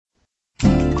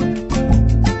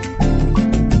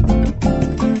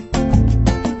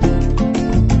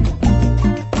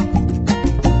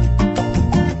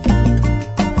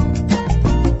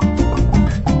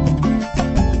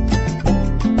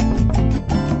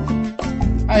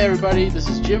Hi everybody, this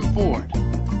is Jim Ford.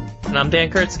 And I'm Dan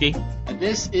Kurtzky. And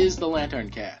this is the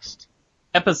LanternCast.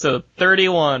 Episode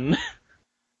 31.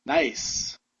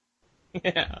 Nice.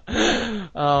 Yeah.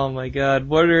 Oh my god.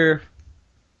 What are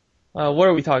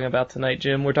we talking about tonight,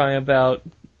 Jim? We're talking about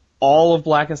all of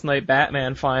Blackest Night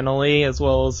Batman finally, as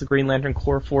well as Green Lantern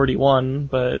Corps 41,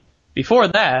 but before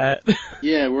that...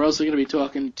 Yeah, we're also going to be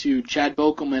talking to Chad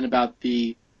Bokelman about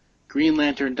the Green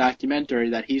Lantern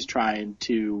documentary that he's trying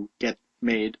to get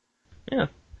made. Yeah.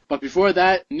 But before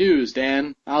that, news,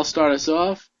 Dan. I'll start us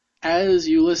off. As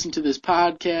you listen to this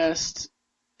podcast,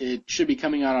 it should be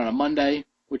coming out on a Monday,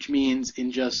 which means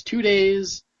in just 2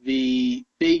 days, the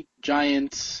big,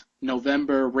 giant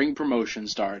November ring promotion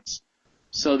starts.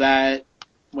 So that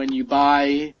when you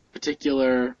buy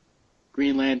particular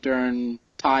Green Lantern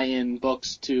tie-in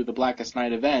books to the Blackest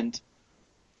Night event,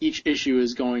 each issue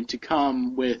is going to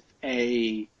come with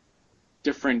a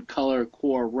different color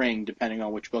core ring depending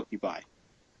on which book you buy.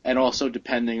 And also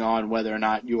depending on whether or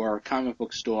not your comic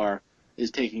book store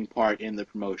is taking part in the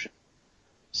promotion.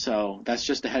 So that's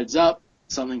just a heads up,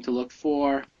 something to look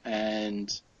for,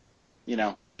 and,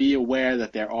 be aware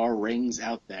that there are rings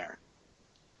out there.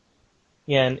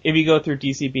 Yeah, and if you go through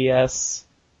DCBS,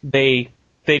 they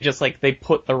just, they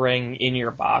put the ring in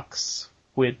your box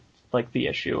with, the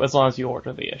issue, as long as you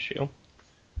order the issue.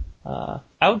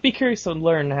 I would be curious to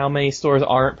learn how many stores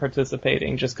aren't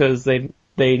participating just because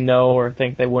they know or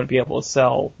think they wouldn't be able to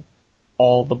sell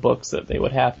all the books that they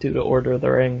would have to order the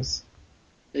rings.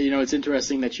 It's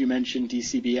interesting that you mentioned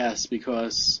DCBS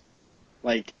because,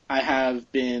 I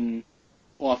have been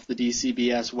off the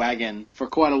DCBS wagon for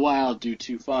quite a while due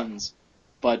to funds.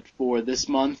 But for this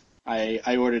month,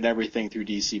 I ordered everything through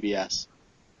DCBS.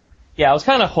 Yeah, I was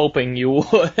kind of hoping you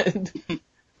would.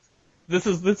 This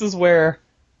is where,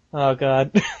 oh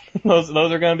god, those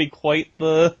are going to be quite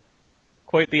the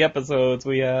episodes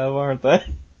we have, aren't they?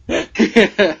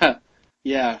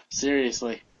 Yeah,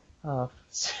 seriously.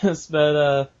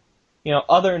 But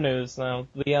other news now.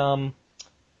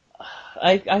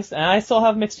 I still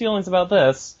have mixed feelings about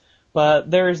this,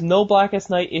 but there is no Blackest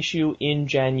Night issue in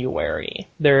January.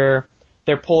 They're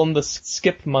pulling the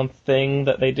skip month thing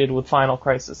that they did with Final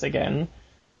Crisis again.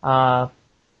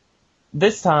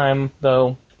 This time,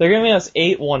 though, they're giving us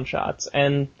 8 one-shots,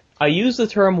 and I use the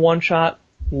term one-shot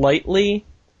lightly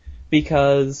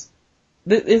because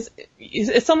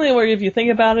it's something where if you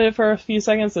think about it for a few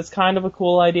seconds, it's kind of a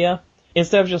cool idea.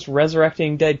 Instead of just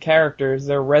resurrecting dead characters,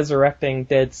 they're resurrecting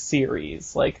dead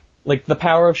series. Like the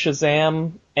Power of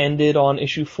Shazam ended on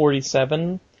issue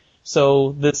 47,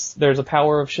 so there's a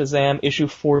Power of Shazam issue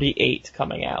 48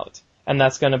 coming out, and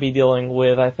that's going to be dealing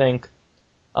with, I think,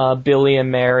 Billy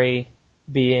and Mary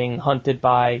being hunted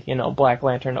by, Black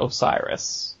Lantern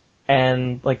Osiris.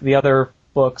 And, the other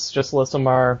books, just list them,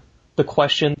 are The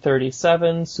Question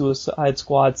 37, Suicide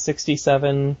Squad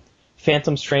 67,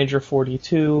 Phantom Stranger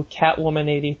 42, Catwoman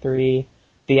 83,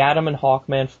 The Atom and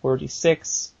Hawkman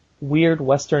 46, Weird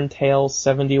Western Tales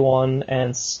 71,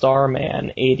 and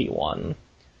Starman 81.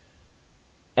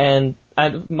 And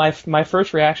my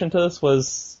first reaction to this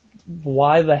was,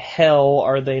 why the hell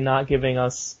are they not giving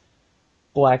us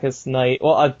Blackest Night?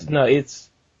 Well, no, it's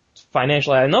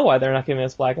financially, I know why they're not giving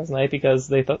us Blackest Night, because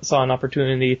they saw an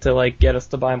opportunity to, get us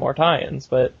to buy more tie-ins,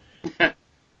 but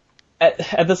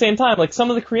at the same time, some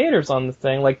of the creators on the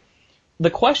thing, the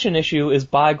Question issue is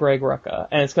by Greg Rucka,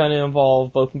 and it's going to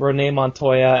involve both Renee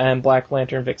Montoya and Black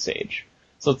Lantern Vic Sage.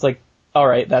 So it's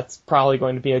alright, that's probably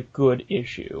going to be a good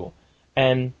issue.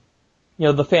 And,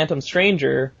 the Phantom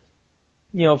Stranger,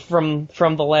 from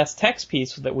the last text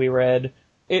piece that we read,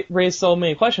 it raised so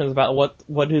many questions about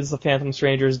what is the Phantom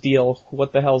Stranger's deal,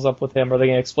 what the hell's up with him, are they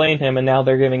going to explain him, and now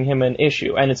they're giving him an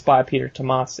issue, and it's by Peter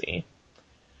Tomasi.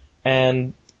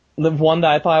 And the one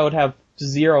that I thought I would have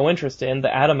zero interest in,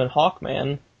 the Atom and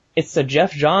Hawkman, it's a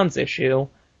Jeff Johns issue,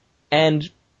 and,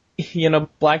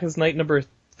 Blackest Night number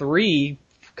 3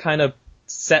 kind of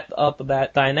set up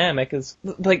that dynamic. Is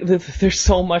there's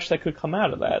so much that could come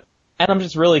out of that. And I'm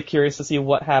just really curious to see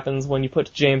what happens when you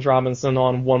put James Robinson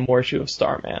on one more issue of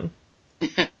Starman.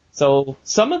 So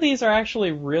some of these are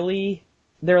actually really,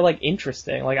 they're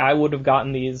interesting. I would have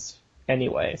gotten these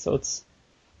anyway. So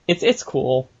it's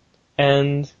cool.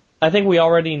 And I think we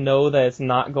already know that it's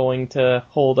not going to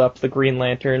hold up the Green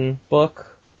Lantern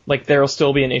book. There'll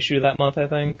still be an issue that month, I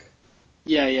think.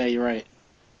 Yeah, you're right.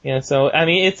 Yeah, so, I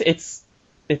mean,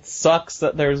 it sucks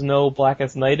that there's no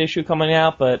Blackest Night issue coming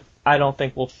out, but I don't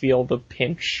think we'll feel the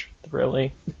pinch,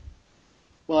 really.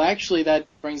 Well, actually, that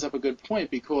brings up a good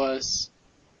point, because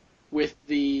with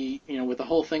the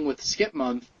whole thing with the skip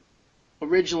month,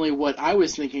 originally what I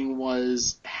was thinking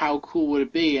was, how cool would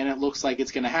it be? And it looks like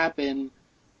it's going to happen.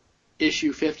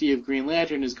 Issue 50 of Green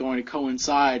Lantern is going to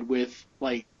coincide with,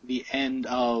 like, the end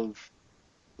of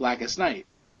Blackest Night.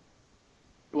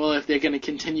 Well, if they're going to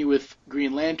continue with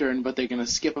Green Lantern, but they're going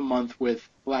to skip a month with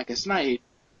Blackest Night,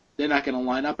 they're not going to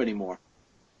line up anymore.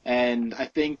 And I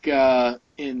think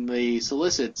in the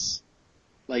solicits,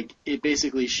 like, it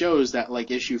basically shows that,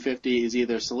 like, issue 50 is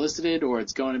either solicited or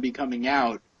it's going to be coming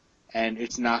out, and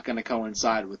it's not going to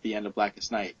coincide with the end of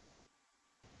Blackest Night.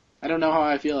 I don't know how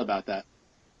I feel about that.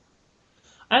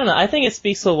 I don't know. I think it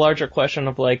speaks to the larger question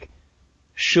of, like,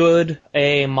 should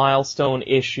a milestone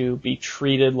issue be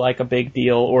treated like a big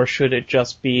deal, or should it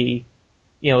just be,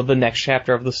 you know, the next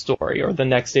chapter of the story, or the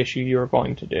next issue you're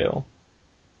going to do?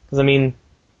 Because, I mean,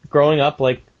 growing up,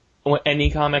 like,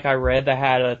 any comic I read that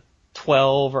had a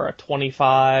 12 or a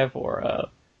 25 or a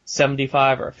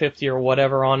 75 or a 50 or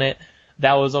whatever on it,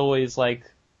 that was always, like,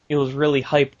 it was really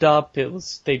hyped up.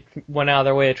 They went out of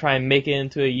their way to try and make it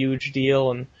into a huge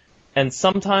deal, and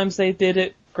sometimes they did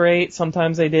it great,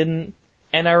 sometimes they didn't.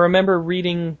 And I remember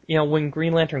reading, you know, when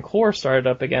Green Lantern Corps started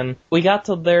up again, we got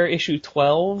to their issue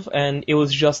 12, and it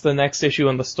was just the next issue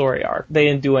in the story arc. They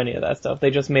didn't do any of that stuff. They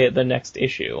just made it the next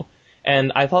issue.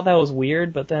 And I thought that was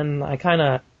weird, but then I kind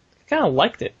of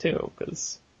liked it too,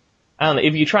 because, I don't know,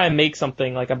 if you try and make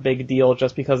something like a big deal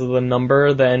just because of the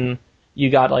number, then you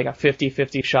got like a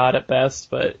 50-50 shot at best,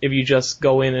 but if you just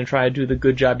go in and try to do the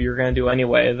good job you're going to do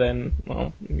anyway, then,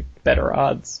 well, better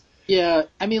odds. Yeah,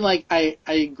 I mean, like, I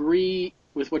agree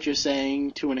with what you're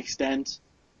saying to an extent,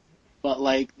 but,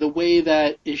 like, the way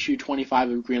that issue 25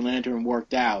 of Green Lantern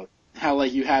worked out, how,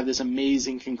 like, you have this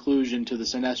amazing conclusion to the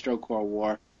Sinestro Corps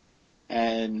War,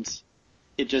 and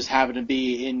it just happened to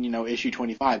be in, you know, issue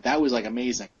 25. That was, like,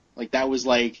 amazing. Like, that was,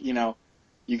 like, you know,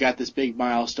 you got this big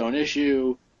milestone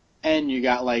issue, and you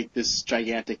got, like, this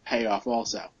gigantic payoff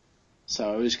also.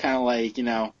 So it was kind of like, you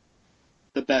know,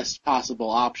 the best possible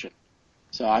option.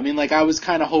 So, I mean, like, I was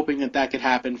kind of hoping that could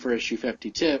happen for issue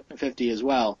 50 as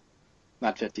well.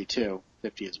 Not 52,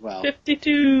 50 as well.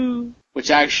 52!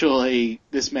 Which actually,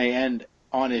 this may end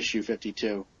on issue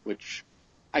 52, which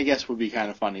I guess would be kind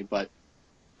of funny, but...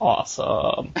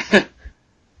 Awesome.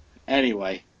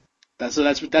 Anyway. That's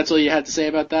all you had to say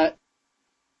about that?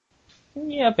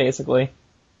 Yeah, basically.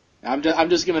 I'm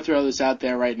just going to throw this out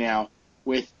there right now.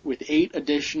 With 8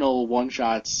 additional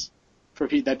one-shots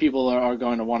that people are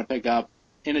going to want to pick up,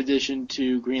 in addition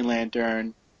to Green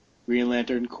Lantern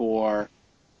Corps,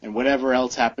 and whatever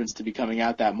else happens to be coming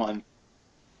out that month,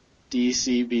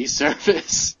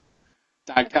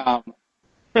 DCBService.com.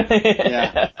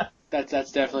 Yeah,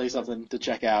 that's definitely something to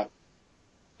check out.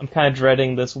 I'm kind of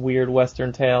dreading this weird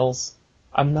Western Tales.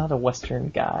 I'm not a Western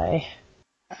guy.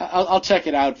 I'll check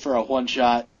it out for a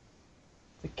one-shot.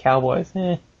 The Cowboys,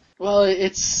 Well,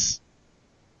 it's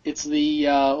the,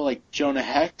 like, Jonah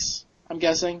Hex, I'm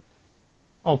guessing.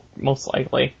 Oh, most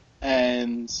likely.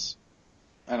 And,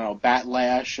 I don't know,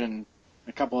 Batlash and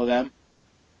a couple of them.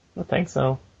 I think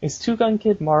so. Is Two Gun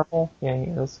Kid Marvel? Yeah, he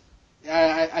is.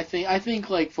 I think,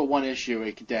 like, for one issue,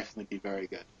 it could definitely be very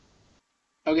good.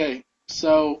 Okay,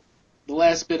 so, the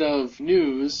last bit of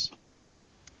news,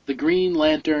 the Green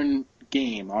Lantern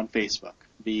game on Facebook,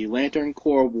 the Lantern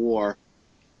Corps War.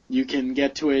 You can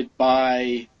get to it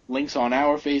by links on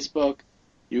our Facebook.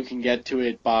 You can get to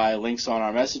it by links on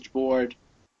our message board.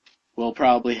 We'll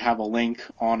probably have a link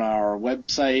on our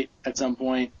website at some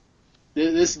point.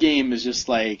 This game is just,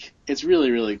 like, it's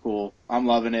really, really cool. I'm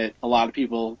loving it. A lot of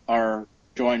people are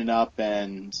joining up,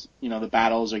 and, you know, the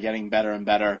battles are getting better and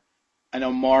better. I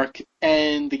know Mark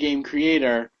and the game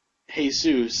creator,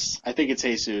 Jesus, I think it's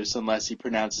Jesus, unless he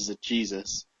pronounces it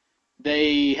Jesus,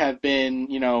 they have been,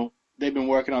 you know, they've been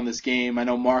working on this game. I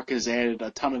know Mark has added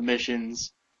a ton of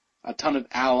missions, a ton of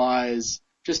allies,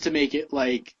 just to make it,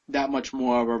 like, that much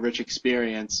more of a rich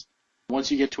experience.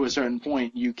 Once you get to a certain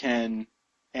point, you can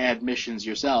add missions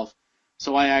yourself.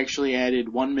 So I actually added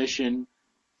one mission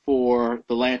for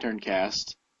the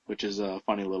LanternCast, which is a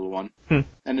funny little one, and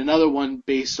another one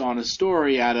based on a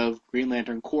story out of Green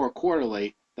Lantern Corps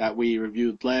Quarterly that we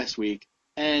reviewed last week.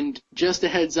 And just a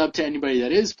heads up to anybody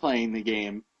that is playing the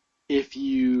game, if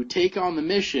you take on the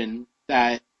mission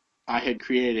that I had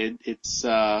created, it's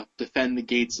Defend the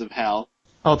Gates of Hell.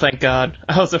 Oh, thank God.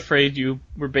 I was afraid you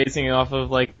were basing it off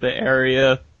of, like, the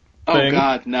area thing. Oh,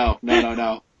 God, no.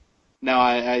 No,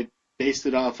 I based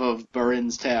it off of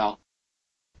Barin's Tale.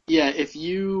 Yeah, if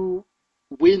you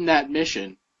win that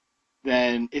mission,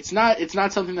 then it's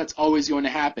not something that's always going to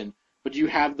happen, but you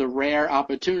have the rare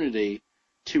opportunity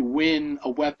to win a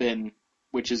weapon,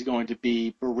 which is going to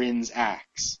be Barin's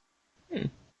axe.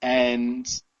 And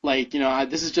like,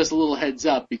 this is just a little heads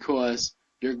up because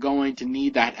you're going to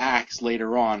need that axe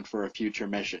later on for a future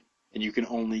mission, and you can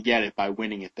only get it by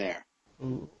winning it there.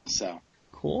 Ooh, So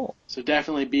cool. So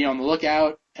definitely be on the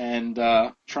lookout and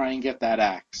try and get that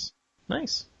axe.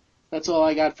 Nice. That's all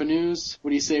I got for news.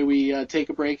 What do you say we take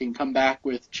a break and come back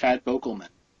with Chad Bokelman?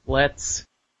 Let's.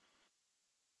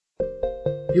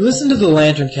 You listen to the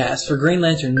LanternCast for Green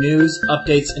Lantern news,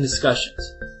 updates, and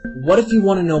discussions. What if you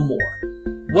want to know more?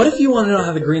 What if you want to know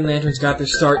how the Green Lanterns got their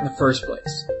start in the first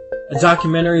place? A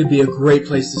documentary would be a great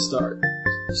place to start.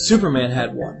 Superman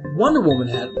had one, Wonder Woman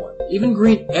had one, even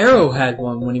Green Arrow had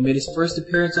one when he made his first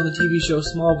appearance on the TV show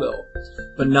Smallville,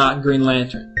 but not Green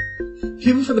Lantern.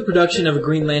 People for the production of a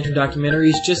Green Lantern documentary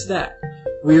is just that.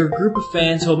 We are a group of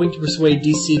fans hoping to persuade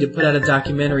DC to put out a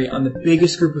documentary on the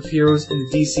biggest group of heroes in the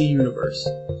DC universe.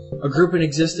 A group in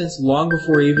existence long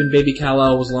before even Baby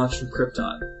Kal-El was launched from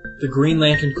Krypton. The Green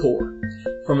Lantern Corps.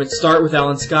 From its start with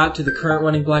Alan Scott to the current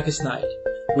running Blackest Night.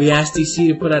 We asked DC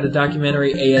to put out a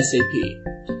documentary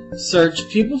ASAP. Search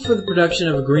People for the Production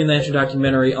of a Green Lantern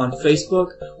Documentary on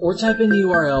Facebook or type in the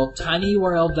URL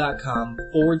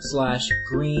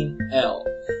tinyurl.com/greenl.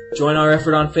 Join our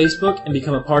effort on Facebook and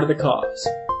become a part of the cause.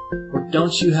 Or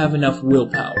don't you have enough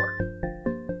willpower?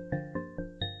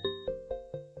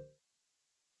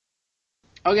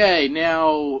 Okay,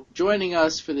 now joining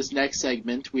us for this next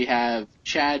segment, we have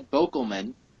Chad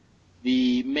Bokelman,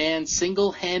 the man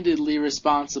single-handedly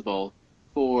responsible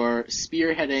for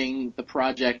spearheading the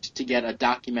project to get a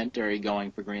documentary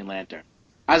going for Green Lantern.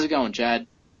 How's it going, Chad?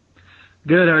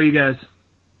 Good, how are you guys?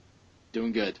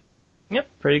 Doing good. Yep,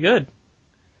 pretty good.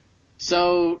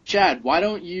 So, Chad, why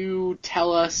don't you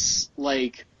tell us,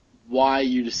 why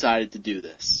you decided to do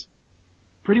this?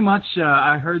 Pretty much,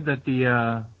 I heard that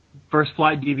the First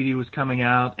Flight DVD was coming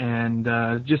out, and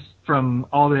just from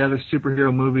all the other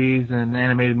superhero movies and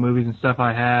animated movies and stuff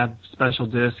I have, special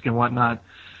disc and whatnot,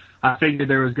 I figured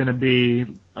there was going to be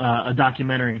a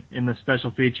documentary in the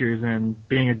special features, and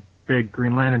being a big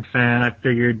Green Lantern fan, I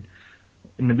figured,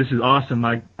 this is awesome.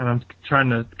 I'm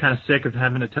kind of sick of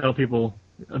having to tell people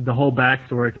the whole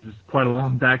backstory, because it's quite a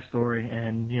long backstory,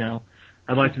 and,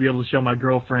 I'd like to be able to show my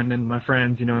girlfriend and my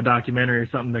friends, a documentary or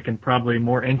something that can probably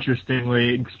more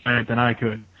interestingly explain it than I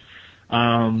could.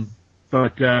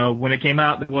 But when it came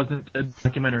out, there wasn't a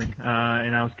documentary,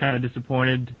 and I was kind of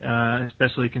disappointed,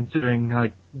 especially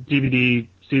considering DVD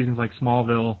seasons like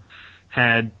Smallville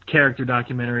had character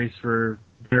documentaries for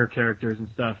their characters and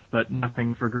stuff, but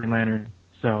nothing for Green Lantern.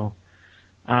 So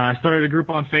I started a group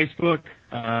on Facebook.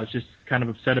 I was just kind of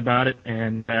upset about it,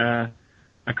 and I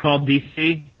called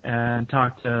DC and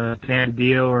talked to Dan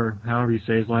Dio, or however you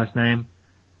say his last name,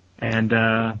 and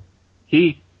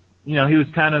he was he was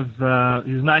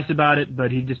nice about it,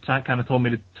 but he just kind of told me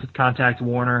to contact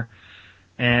Warner,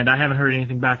 and I haven't heard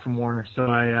anything back from Warner, so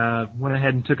I went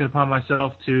ahead and took it upon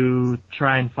myself to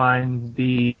try and find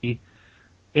the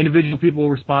individual people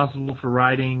responsible for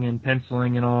writing and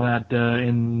penciling and all that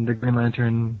in the Green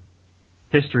Lantern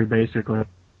history, basically.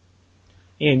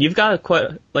 And you've got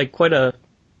quite a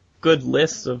good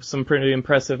list of some pretty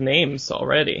impressive names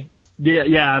already.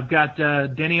 Yeah, I've got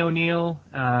Denny O'Neil,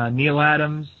 Neil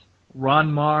Adams,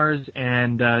 Ron Mars,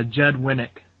 and Judd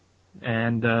Winnick,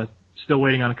 and still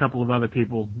waiting on a couple of other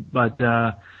people, but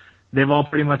they've all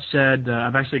pretty much said,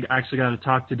 I've actually got to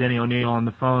talk to Denny O'Neil on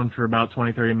the phone for about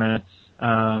 20-30 minutes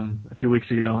a few weeks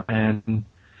ago, and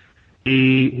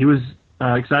he was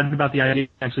excited about the idea.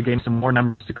 He actually gave me some more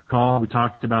numbers to call. We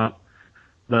talked about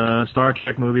the Star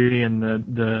Trek movie and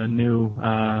the new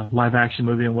live-action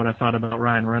movie and what I thought about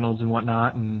Ryan Reynolds and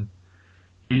whatnot, and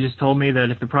he just told me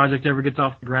that if the project ever gets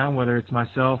off the ground, whether it's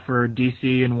myself or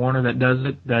DC and Warner that does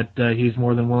it, that he's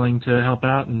more than willing to help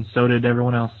out, and so did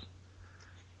everyone else.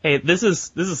 Hey, this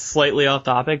is slightly off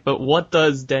topic, but what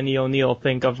does Denny O'Neil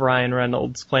think of Ryan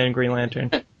Reynolds playing Green Lantern?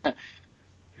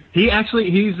 He's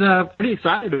pretty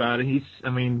excited about it. He's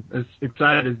as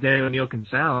excited as Denny O'Neil can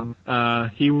sound.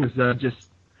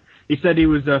 He said he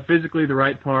was physically the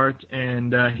right part,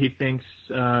 and he thinks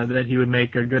that he would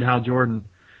make a good Hal Jordan.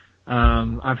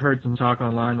 I've heard some talk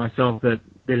online myself that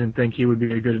they didn't think he would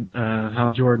be a good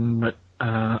Hal Jordan, but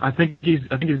I think he's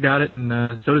got it,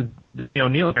 and so does Denny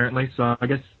O'Neil apparently. So I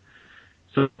guess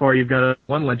so far you've got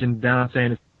one legend down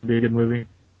saying it's going to be a good movie.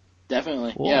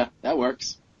 Definitely, cool. Yeah, that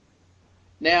works.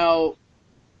 Now,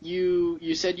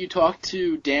 you said you talked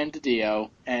to Dan DiDio,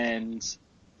 and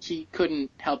he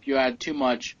couldn't help you out too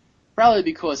much, probably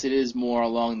because it is more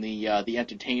along the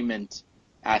entertainment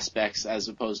aspects as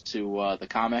opposed to the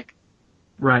comic.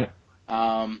 Right.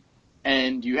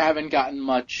 And you haven't gotten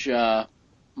much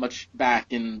back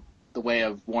in the way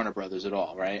of Warner Brothers at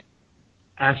all, right?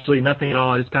 Actually, nothing at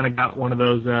all. I just kind of got one of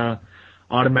those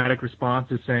automatic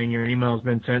responses saying your email's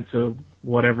been sent to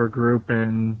whatever group,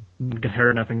 and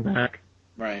heard nothing back.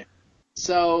 Right.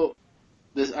 So,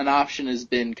 an option has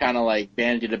been kind of like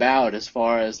bandied about as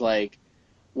far as like,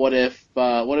 what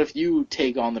if you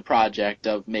take on the project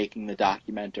of making the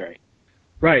documentary?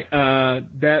 Right.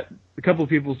 That a couple of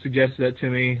people suggested that to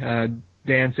me.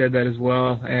 Dan said that as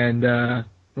well, and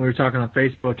we were talking on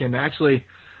Facebook. And actually,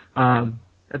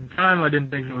 at the time, I didn't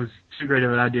think it was too great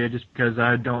of an idea, just because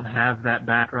I don't have that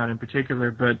background in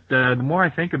particular. But the more I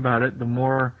think about it, the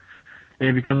more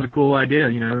it becomes a cool idea.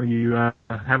 You know, you have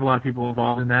a lot of people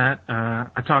involved in that.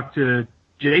 I talked to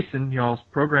Jason, y'all's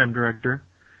program director,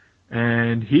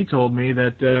 and he told me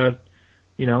that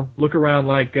look around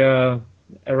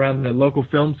around the local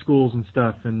film schools and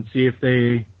stuff, and see if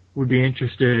they would be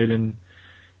interested. And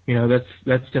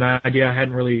that's an idea I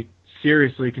hadn't really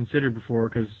seriously considered before,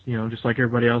 because just like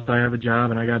everybody else, I have a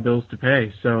job and I got bills to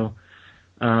pay. So,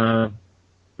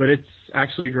 but it's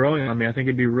actually growing on me. I think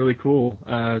it'd be really cool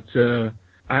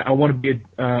I want to be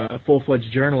a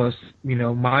full-fledged journalist.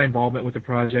 My involvement with the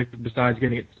project, besides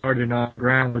getting it started and off the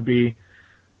ground, would be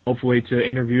hopefully to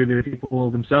interview the people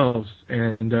themselves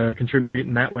and contribute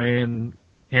in that way, and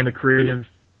hand the creative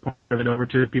part of it over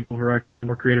to the people who are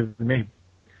more creative than me.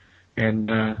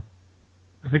 And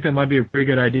I think that might be a pretty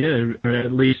good idea, or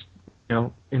at least,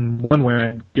 in one way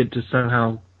I get to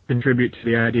somehow contribute to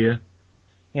the idea.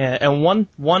 Yeah, and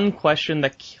one question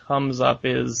that comes up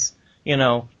is,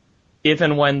 if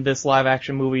and when this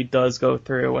live-action movie does go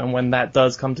through, and when that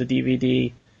does come to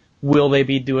DVD, will they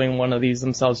be doing one of these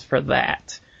themselves for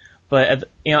that? But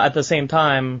at the same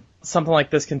time, something like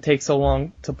this can take so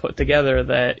long to put together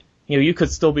that you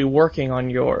could still be working on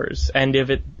yours, and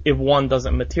if one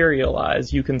doesn't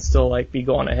materialize, you can still be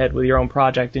going ahead with your own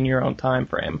project in your own time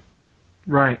frame.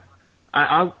 Right.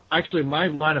 I actually, my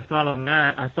line of thought on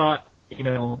that, I thought,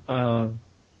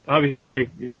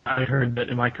 obviously I heard that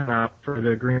it might come out for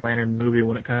the Green Lantern movie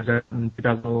when it comes out in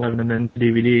 2011 and then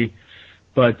DVD,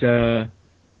 but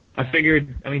I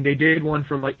figured, they did one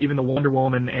for even the Wonder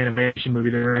Woman animation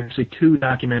movie. There were actually 2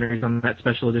 documentaries on that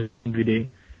special edition DVD.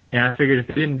 And I figured if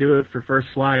they didn't do it for First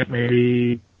Flight,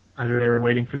 maybe either they were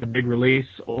waiting for the big release,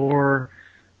 or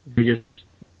they just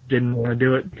didn't want to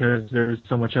do it because there was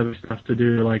so much other stuff to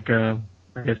do, I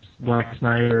guess Blackest,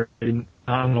 or I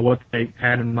don't know what they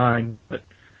had in mind, but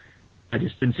I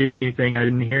just didn't see anything. I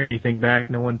didn't hear anything back.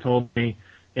 No one told me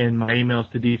in my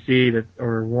emails to DC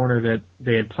or Warner that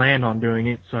they had planned on doing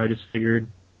it, so I just figured,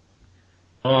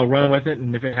 I'll run with it,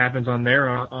 and if it happens on their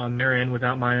end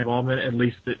without my involvement, at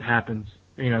least it happens.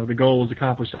 The goal is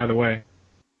accomplished either way.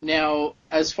 Now,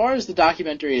 as far as the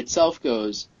documentary itself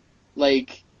goes,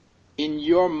 in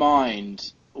your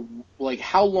mind,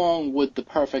 how long would the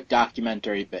perfect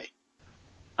documentary be?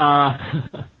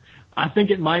 I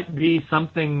think it might be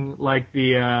something like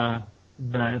that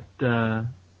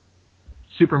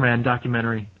Superman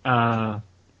documentary.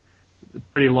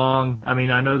 Pretty long.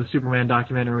 I know the Superman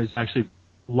documentary is actually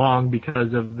long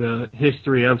because of the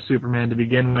history of Superman to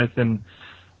begin with, and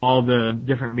all the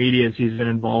different medias he's been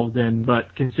involved in,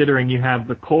 but considering you have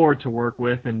the core to work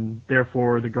with, and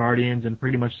therefore the Guardians and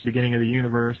pretty much the beginning of the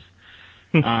universe,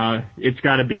 it's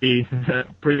got to be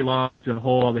pretty long to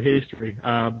hold all the history,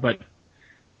 but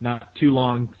not too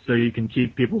long so you can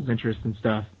keep people's interest and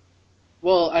stuff.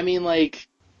 Well,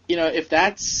 if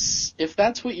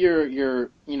that's what your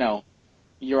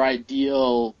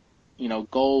ideal,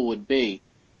 goal would be,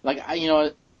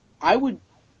 I would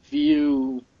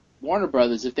view Warner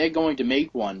Brothers, if they're going to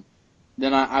make one,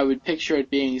 then I would picture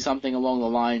it being something along the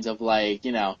lines of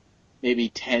maybe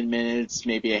 10 minutes,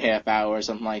 maybe a half hour or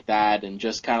something like that, and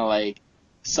just kind of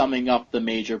summing up the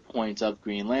major points of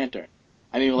Green Lantern.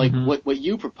 What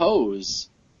you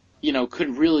propose,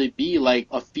 could really be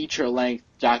a feature-length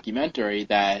documentary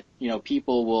that,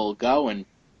 people will go and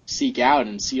seek out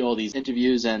and see all these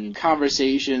interviews and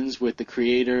conversations with the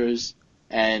creators,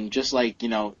 and just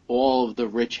all of the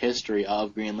rich history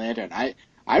of Green Lantern.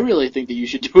 I really think that you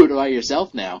should do it by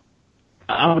yourself now.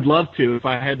 I would love to if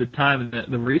I had the time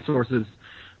and the resources,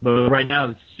 but right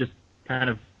now it's just kind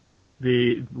of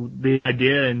the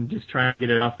idea and just trying to get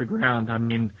it off the ground.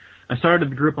 I started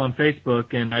the group on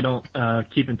Facebook, and I don't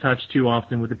keep in touch too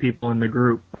often with the people in the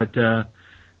group, but I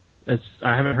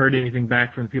haven't heard anything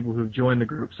back from the people who've joined the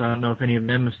group, so I don't know if any of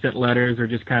them have sent letters or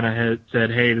just kind of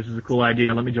said, hey, this is a cool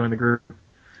idea, let me join the group.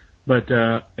 But,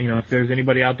 if there's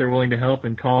anybody out there willing to help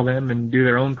and call them and do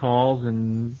their own calls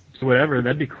and whatever,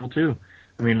 that'd be cool too.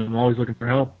 I'm always looking for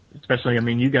help, especially,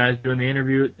 you guys doing the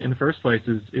interview in the first place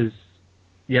is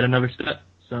yet another step,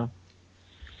 so.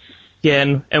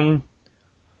 Yeah, and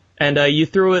And you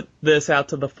threw this out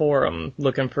to the forum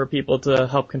looking for people to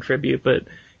help contribute, but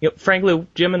frankly,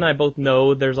 Jim and I both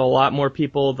know there's a lot more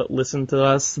people that listen to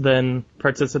us than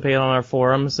participate on our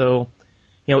forum. So,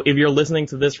 if you're listening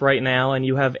to this right now and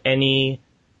you have any,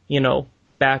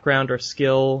 background or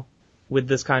skill with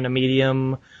this kind of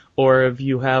medium, or if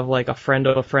you have like a friend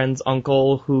of a friend's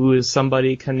uncle who is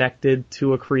somebody connected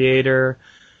to a creator,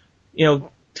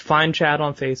 find Chad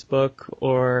on Facebook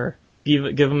or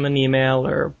give him an email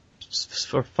or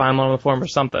find him on the forum or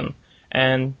something,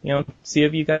 and see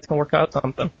if you guys can work out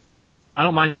something. I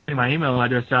don't mind getting my email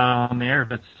address out on the air if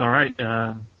that's all right.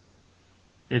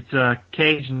 It's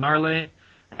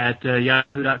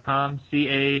cagenarleigh@yahoo.com,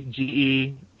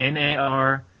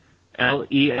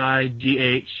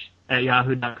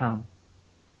 cagenarleigh@yahoo.com.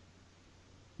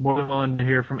 More than willing to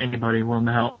hear from anybody willing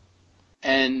to help.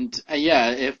 And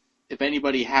if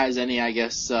anybody has any, I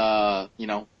guess,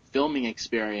 filming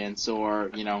experience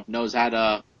or knows how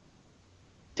to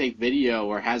take video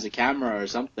or has a camera or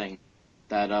something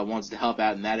that wants to help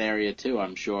out in that area too,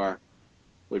 I'm sure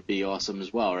would be awesome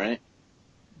as well, right?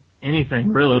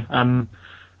 Anything, really. I'm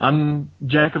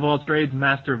jack of all trades,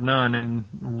 master of none, and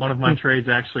one of my trades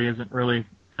actually isn't really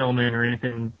filming or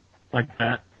anything like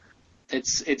that.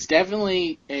 It's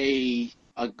definitely a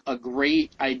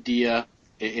great idea.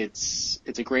 It's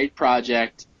a great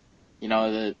project.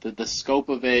 The scope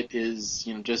of it is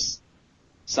just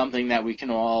something that we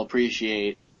can all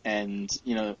appreciate, and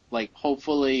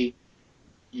hopefully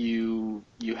you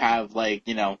have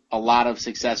a lot of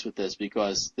success with this,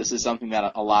 because this is something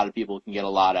that a lot of people can get a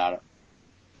lot out of.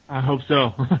 I hope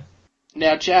so.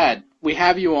 Now, Chad, we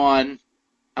have you on.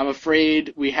 I'm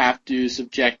afraid we have to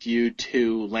subject you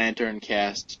to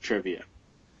LanternCast trivia.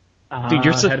 Dude,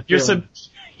 you're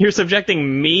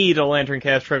subjecting me to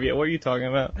LanternCast trivia. What are you talking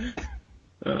about?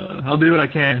 I'll do what I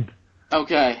can.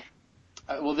 Okay.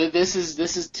 Well, this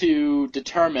is to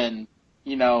determine,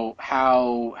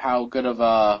 how good of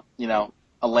a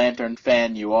Lantern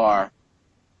fan you are.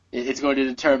 It's going to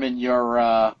determine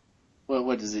your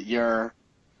what is it?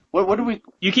 What do we?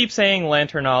 You keep saying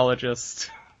lanternologist.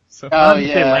 So. Oh,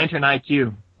 yeah. Say Lantern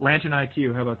IQ. Lantern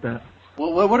IQ. How about that?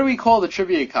 Well, what do we call the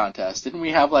trivia contest? Didn't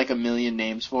we have 1 million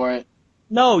names for it?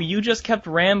 No, you just kept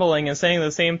rambling and saying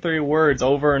the same 3 words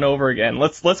over and over again.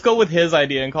 Let's go with his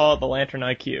idea and call it the Lantern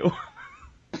IQ.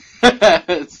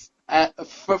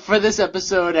 For this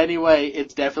episode, anyway,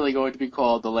 it's definitely going to be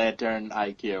called the Lantern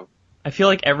IQ. I feel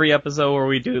like every episode where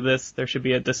we do this, there should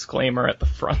be a disclaimer at the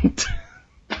front.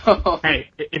 Hey,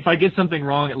 if I get something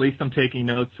wrong, at least I'm taking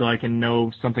notes so I can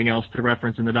know something else to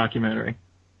reference in the documentary.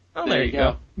 Oh, there you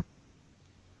go.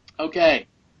 Okay.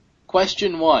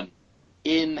 Question 1.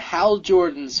 In Hal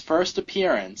Jordan's first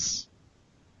appearance,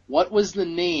 what was the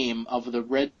name of the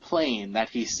red plane that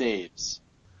he saves?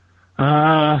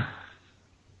 The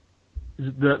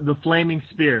Flaming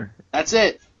Spear. That's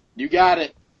it. You got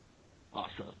it.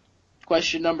 Awesome.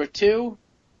 Question number 2.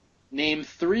 Name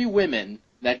 3 women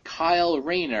that Kyle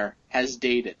Rayner has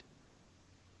dated.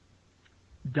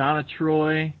 Donna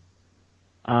Troy.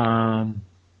 Oh,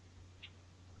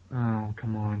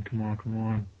 come on.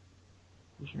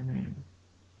 What's her name?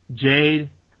 Jade.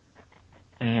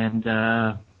 And,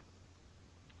 what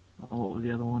was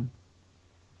the other one?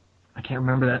 I can't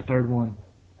remember that third one.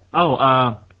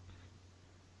 Oh,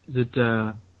 is it,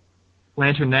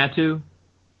 Lantern Natu?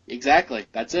 Exactly.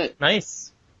 That's it.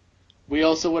 Nice. We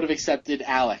also would have accepted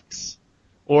Alex.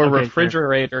 Or okay,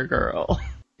 Refrigerator Girl.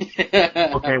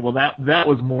 Okay, well that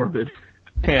was morbid.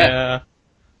 Yeah.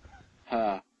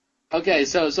 Okay,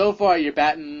 so far you're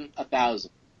batting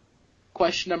 1,000.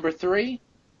 Question number 3.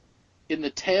 In the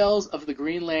Tales of the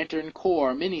Green Lantern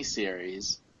Corps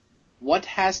miniseries, what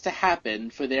has to happen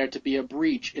for there to be a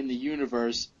breach in the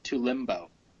universe to Limbo?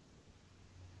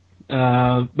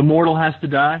 The mortal has to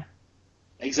die?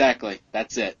 Exactly.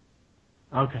 That's it.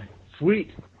 Okay.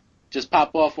 Sweet. Just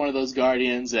pop off one of those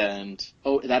Guardians and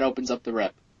that opens up the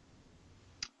rip.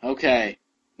 Okay.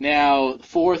 Now,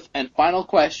 4th and final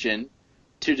question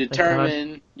to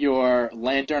determine your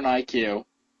Lantern IQ.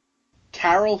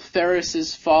 Carol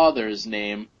Ferris's father's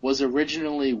name was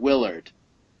originally Willard.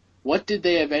 What did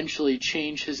they eventually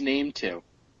change his name to?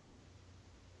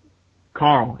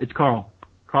 Carl. It's Carl.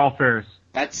 Carl Ferris.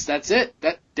 That's it.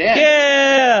 Dan.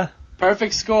 Yeah!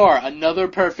 Perfect score. Another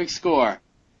perfect score.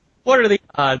 What are the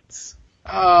odds?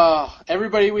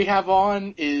 Everybody we have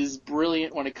on is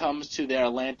brilliant when it comes to their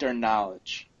Lantern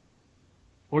knowledge.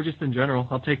 Or just in general.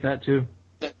 I'll take that too.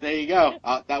 There you go.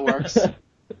 That works.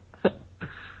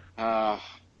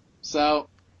 So,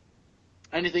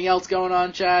 anything else going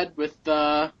on, Chad, with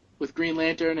Green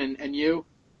Lantern and you?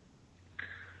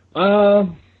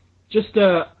 Just,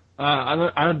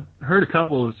 I heard a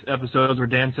couple of episodes where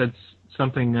Dan said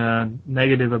something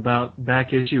negative about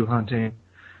back issue hunting,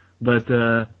 but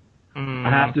I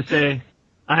have to say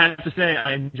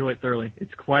I enjoy it thoroughly.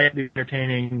 It's quite the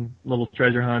entertaining little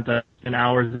treasure hunt. I spend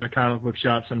hours in a comic book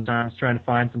shop sometimes trying to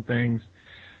find some things.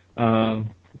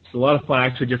 It's a lot of fun. I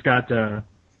actually just got the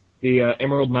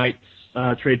Emerald Knights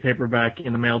trade paperback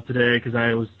in the mail today because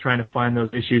I was trying to find those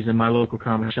issues in my local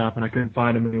comic shop and I couldn't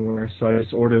find them anywhere. So I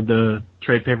just ordered the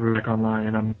trade paperback online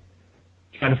and I'm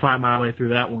trying to find my way through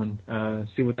that one,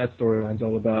 see what that storyline's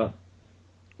all about.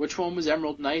 Which one was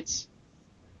Emerald Knights?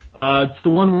 It's the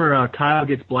one where Kyle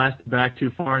gets blasted back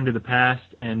too far into the past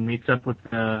and meets up with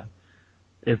a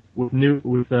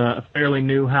fairly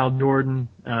new Hal Jordan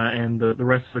and the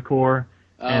rest of the Corps.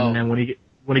 Oh. And then when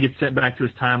he gets sent back to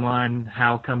his timeline,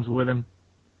 Hal comes with him.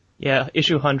 Yeah,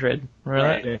 issue 100,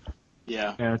 right?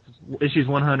 Yeah. Yeah, it's issues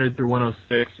 100 through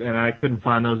 106, and I couldn't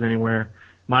find those anywhere.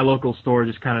 My local store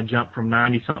just kind of jumped from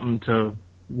 90-something to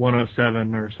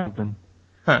 107 or something.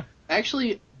 Huh.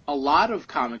 Actually, a lot of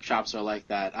comic shops are like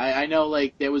that. I know,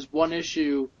 like, there was one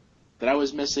issue that I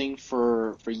was missing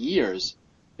for years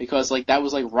because, like, that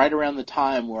was, like, right around the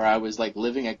time where I was, like,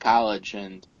 living at college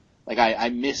and, like, I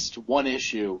missed one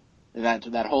issue in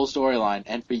that whole storyline,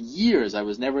 and for years I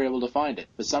was never able to find it.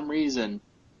 For some reason,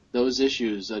 those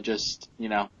issues are just,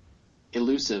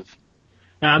 elusive.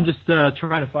 Now, I'm just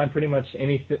trying to find pretty much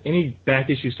any back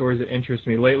issue stories that interest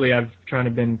me. Lately, I've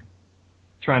been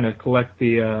trying to collect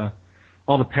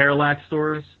all the Parallax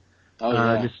stories. Oh,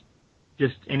 yeah.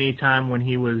 Just any time when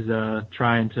he was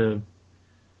trying to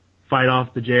fight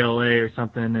off the JLA or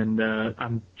something, and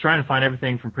I'm trying to find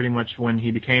everything from pretty much when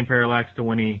he became Parallax to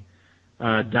when he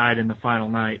died in the final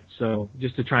night. So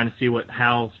just to try to see what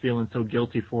Hal's feeling so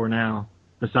guilty for now,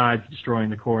 besides destroying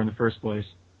the Corps in the first place.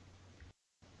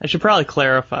 I should probably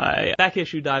clarify, back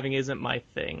issue diving isn't my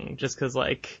thing, just because,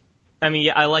 I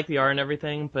like the art and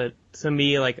everything, but to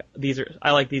me,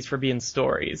 I like these for being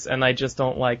stories, and I just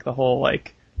don't like the whole,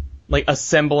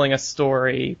 assembling a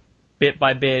story bit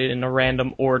by bit in a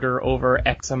random order over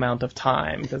X amount of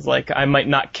time, because, I might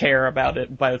not care about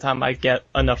it by the time I get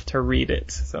enough to read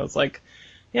it. So it's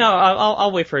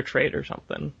I'll wait for a trade or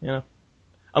something,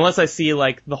 Unless I see,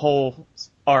 the whole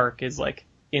arc is,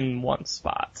 in one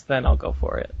spot, then I'll go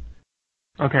for it.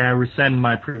 Okay, I rescind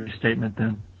my previous statement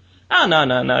then. Oh,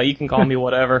 no, you can call me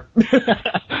whatever.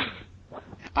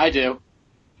 I do.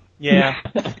 Yeah,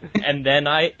 and then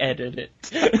I edit it.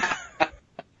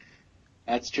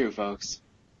 That's true, folks.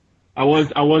 I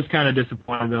was kind of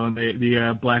disappointed though in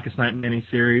the Blackest Night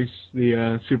miniseries,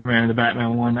 the Superman and the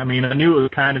Batman one. I mean, I knew it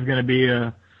was kind of going to be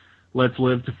a let's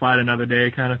live to fight another day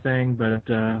kind of thing,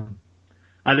 but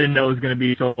I didn't know it was going to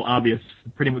be so obvious.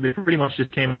 They pretty much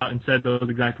just came out and said those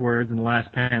exact words in the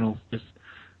last panels. Just,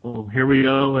 well, here we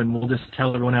go, and we'll just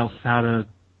tell everyone else how to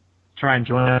try and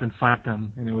join up and fight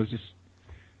them. And it was just,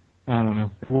 I don't know,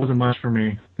 it wasn't much for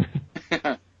me.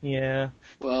 Yeah.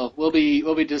 Well, we'll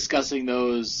be discussing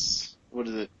those. What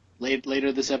is it?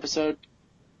 Later this episode,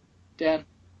 Dan?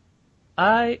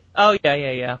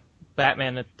 Yeah.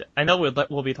 Batman. I know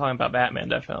we'll be talking about Batman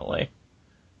definitely.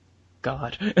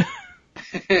 God.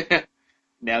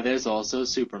 Now there's also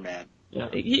Superman. Yeah.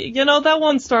 That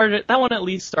one at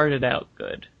least started out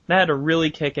good. That had a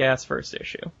really kick-ass first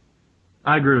issue.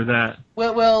 I agree with that.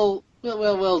 Well,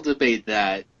 we'll debate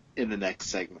that in the next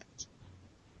segment.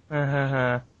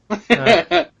 I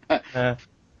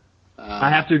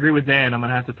have to agree with Dan. I'm going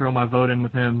to have to throw my vote in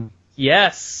with him.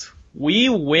 Yes, we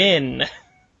win.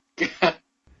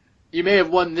 You may have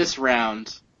won this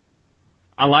round.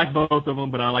 I like both of them,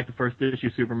 but I like the first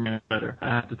issue Superman better, I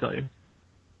have to tell you.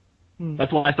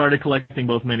 That's why I started collecting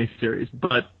both miniseries.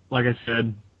 But, like I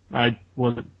said, I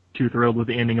wasn't too thrilled with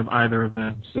the ending of either of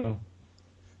them, so.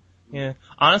 Yeah.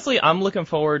 Honestly, I'm looking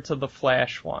forward to the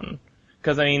Flash one.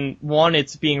 Because, one,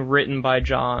 it's being written by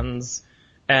Johns,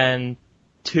 and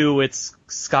two, it's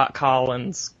Scott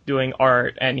Collins doing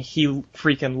art, and he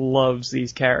freaking loves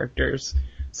these characters.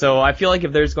 So I feel like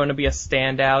if there's going to be a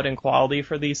standout in quality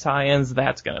for these tie-ins,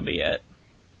 that's going to be it.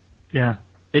 Yeah.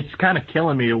 It's kind of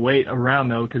killing me to wait around,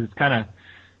 though, because it's kind of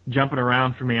jumping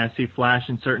around for me. I see Flash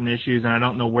in certain issues, and I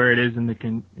don't know where it is in the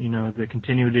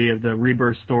continuity of the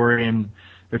Rebirth story, and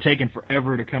they're taking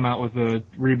forever to come out with the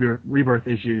Rebirth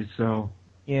issues, so.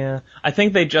 Yeah. I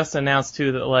think they just announced,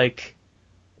 too, that,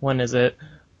 when is it?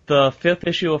 The 5th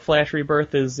issue of Flash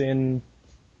Rebirth is at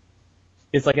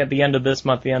the end of this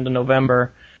month, the end of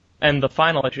November, and the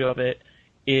final issue of it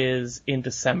is in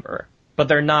December. But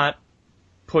they're not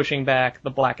pushing back the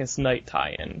Blackest Night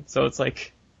tie-in, so it's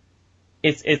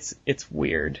it's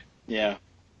weird. Yeah.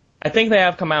 I think they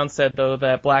have come out and said, though,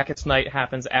 that Blackest Night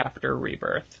happens after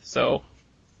Rebirth, so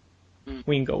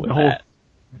we can go with that.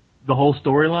 The whole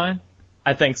storyline?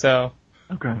 I think so.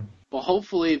 Okay. Well,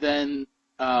 hopefully then,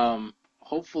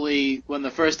 hopefully when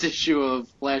the first issue of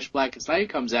Flash Blackest Night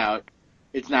comes out,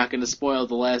 it's not going to spoil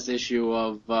the last issue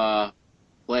of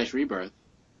Flash Rebirth.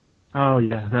 Oh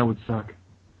yeah, that would suck.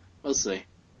 We'll see.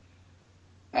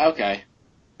 Okay.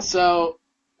 So,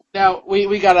 now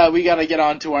we gotta get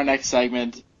on to our next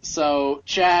segment. So,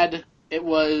 Chad, it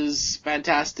was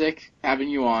fantastic having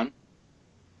you on.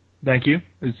 Thank you.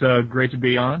 It's great to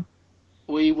be on.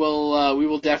 We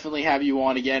will definitely have you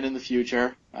on again in the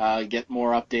future. Get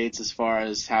more updates as far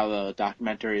as how the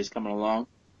documentary is coming along,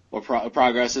 or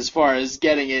progress as far as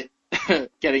getting it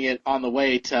on the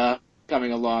way to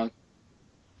coming along.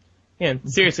 Yeah,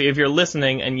 seriously, if you're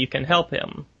listening and you can help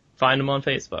him, find him on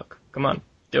Facebook. Come on,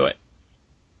 do it.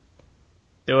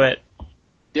 Do it.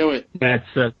 Do it. That's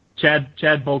Chad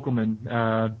Bokelman,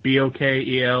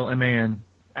 Bokelman.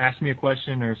 Ask me a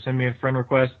question or send me a friend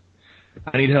request.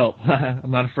 I need help.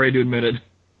 I'm not afraid to admit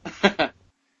it.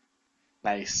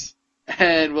 Nice.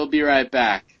 And we'll be right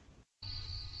back.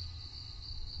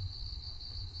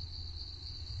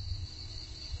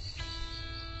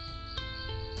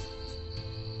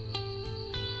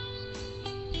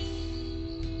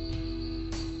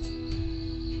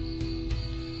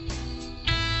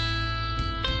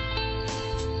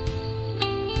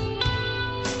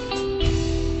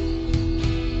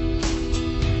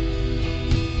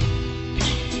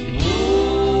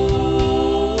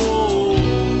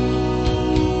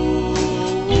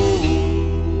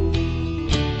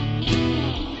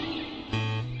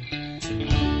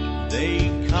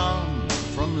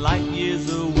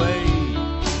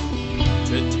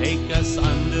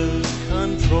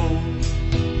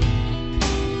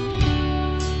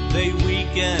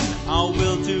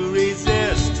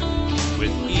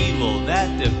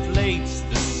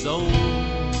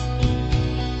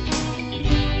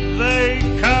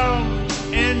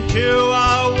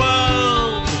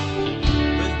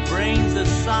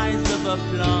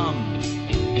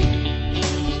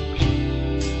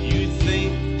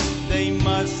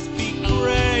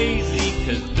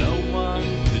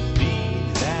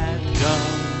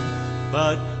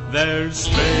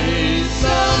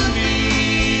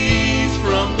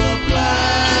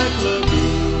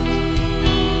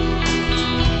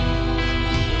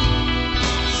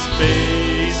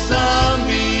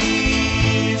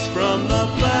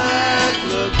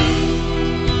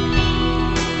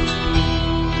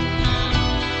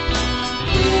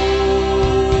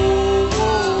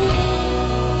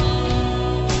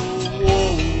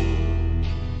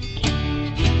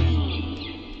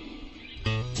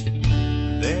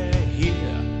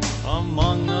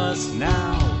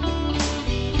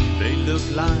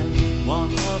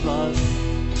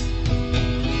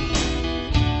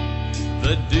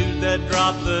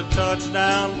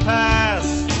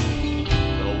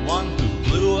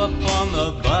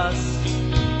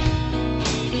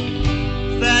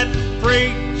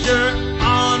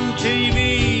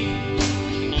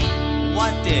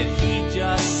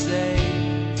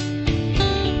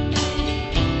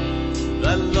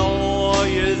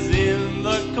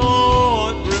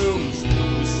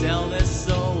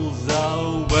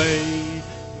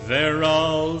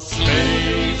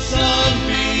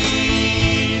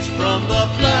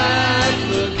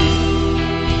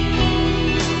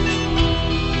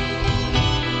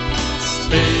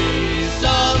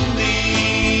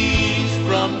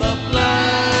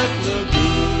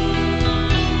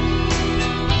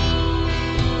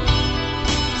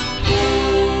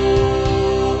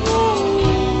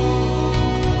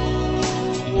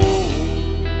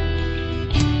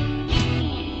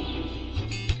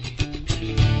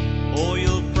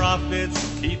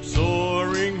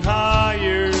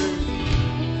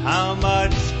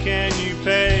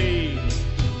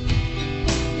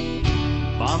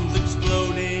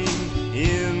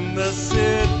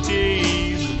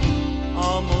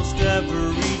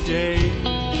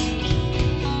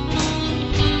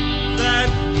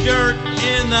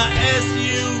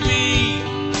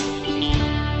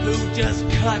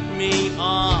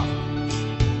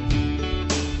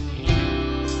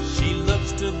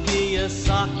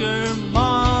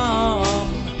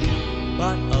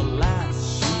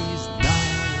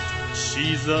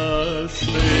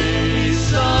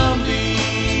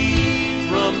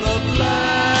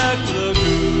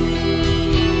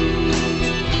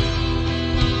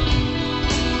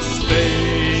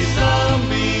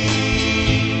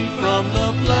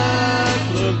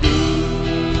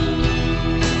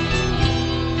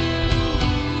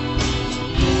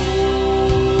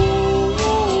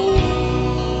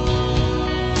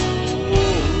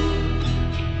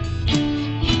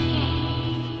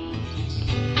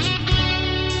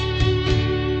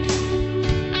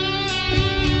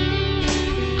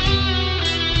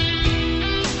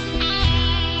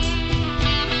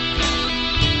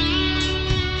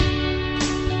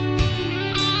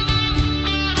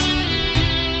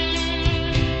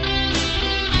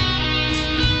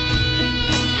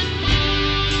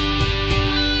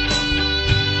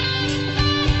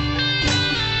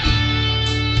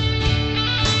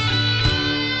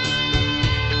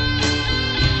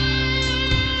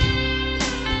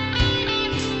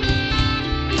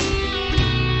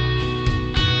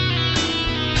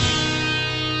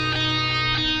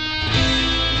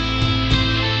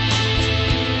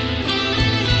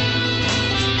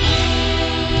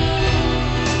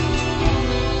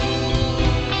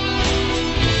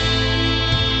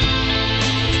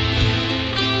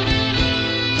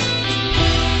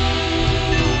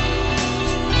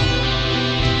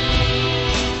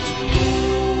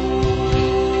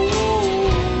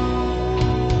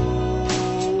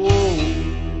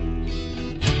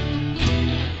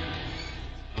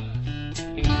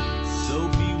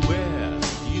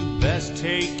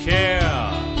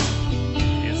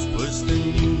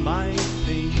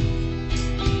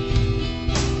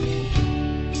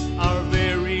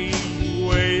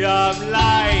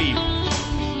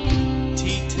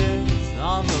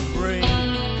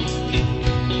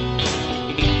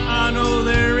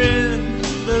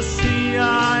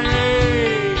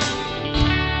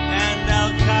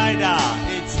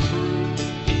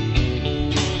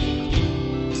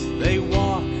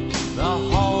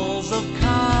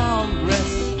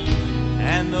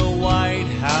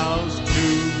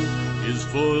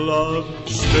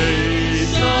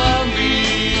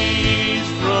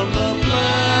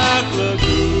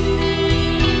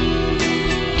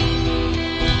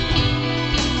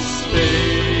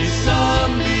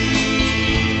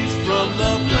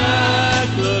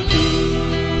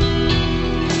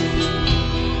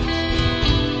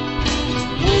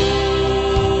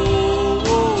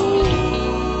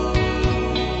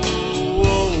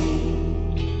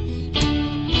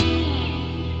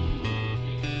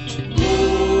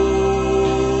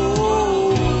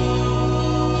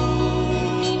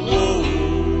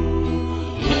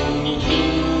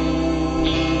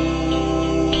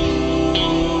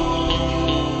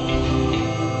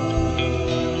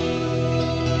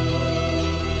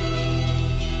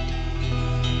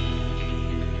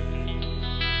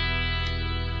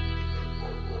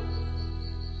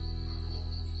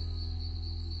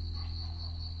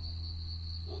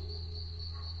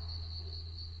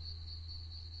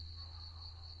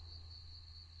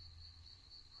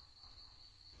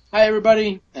 Hi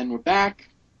everybody, and we're back,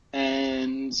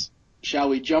 and shall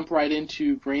we jump right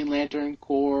into Green Lantern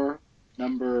Corps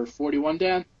number 41,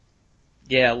 Dan?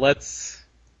 Yeah, let's...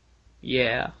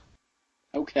 Yeah.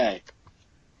 Okay.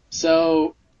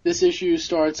 So, this issue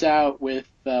starts out with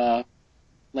Lantern,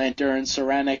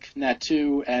 Saranic,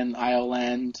 Natu, and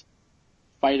Ioland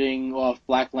fighting off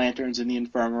Black Lanterns in the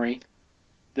infirmary.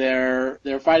 They're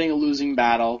fighting a losing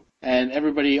battle, and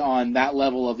everybody on that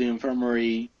level of the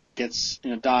infirmary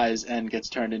dies and gets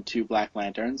turned into Black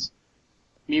Lanterns.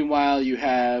 Meanwhile, you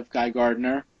have Guy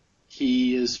Gardner.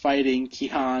 He is fighting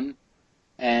Kihan,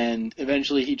 and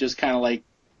eventually he just kind of like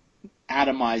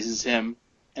atomizes him,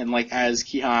 and like as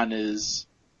Kihan is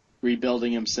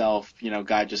rebuilding himself,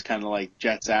 Guy just kind of like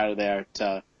jets out of there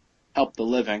to help the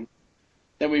living.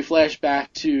 Then we flash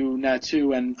back to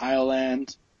Natu and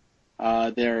Ioland.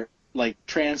 They're like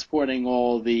transporting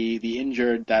all the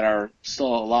injured that are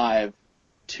still alive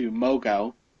to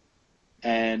Mogo,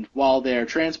 and while they're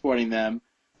transporting them,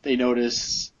 they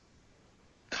notice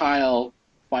Kyle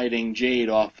fighting Jade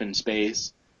off in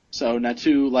space. So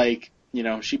Natu,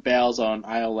 she bails on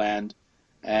Ioland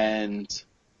and,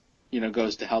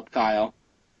 goes to help Kyle.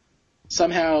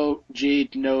 Somehow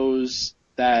Jade knows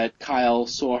that Kyle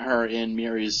saw her in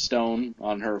Miri's stone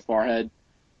on her forehead,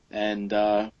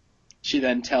 and she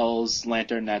then tells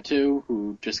Lantern Natu,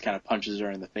 who just kind of punches her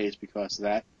in the face because of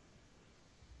that.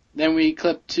 Then we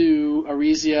clip to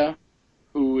Arisia,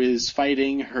 who is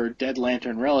fighting her dead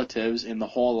Lantern relatives in the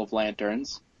Hall of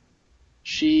Lanterns.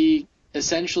 She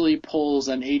essentially pulls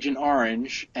an Agent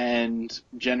Orange and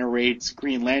generates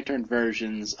Green Lantern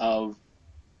versions of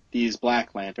these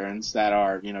Black Lanterns that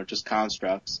are, just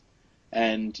constructs,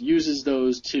 and uses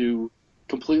those to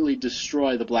completely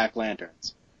destroy the Black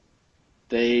Lanterns.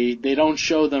 They don't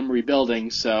show them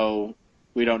rebuilding, so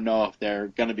we don't know if they're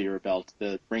going to be rebuilt.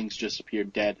 The rings just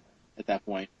appeared dead at that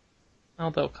point. Oh,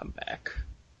 they'll come back.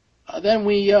 Then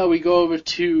we go over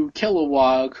to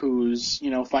Kilowog, who's,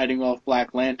 fighting off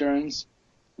Black Lanterns,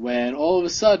 when all of a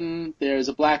sudden there's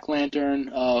a Black Lantern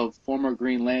of former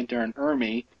Green Lantern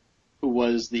Ermi, who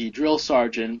was the drill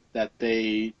sergeant that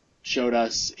they showed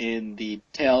us in the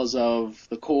Tales of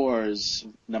the Corps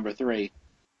number 3.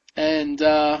 And,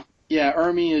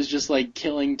 Ermi is just,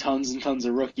 killing tons and tons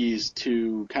of rookies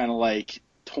to kind of,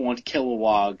 taunt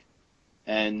Kilowog.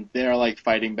 And they're,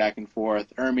 fighting back and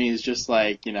forth. Ermi is just,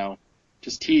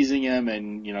 just teasing him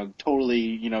and,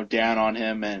 totally, down on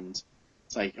him. And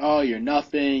it's like, oh, you're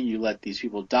nothing. You let these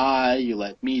people die. You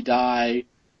let me die.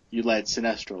 You let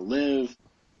Sinestro live.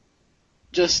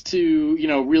 Just to,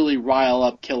 really rile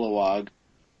up Kilowog.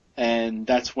 And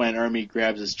that's when Ermi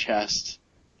grabs his chest.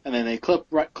 And then they clip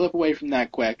away from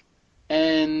that quick.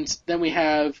 And then we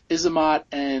have Izamat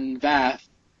and Vath,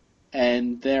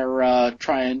 and they're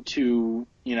trying to,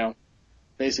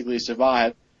 basically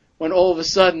survive, when all of a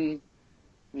sudden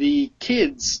the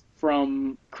kids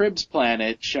from Crib's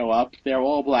planet show up. They're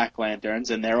all Black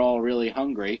Lanterns, and they're all really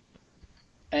hungry.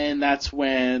 And that's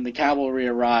when the cavalry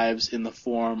arrives in the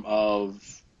form of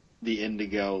the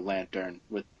Indigo Lantern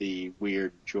with the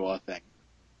weird jaw thing.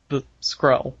 The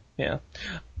Skrull, yeah.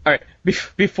 Alright,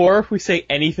 before we say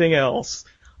anything else,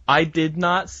 I did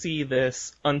not see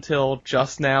this until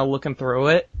just now looking through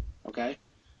it. Okay.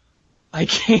 I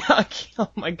can't, oh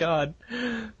my god.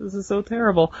 This is so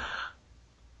terrible.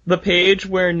 The page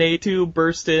where Natu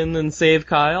burst in and saved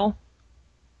Kyle?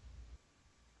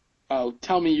 Oh,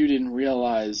 tell me you didn't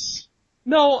realize.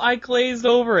 No, I glazed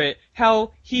over it.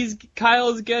 How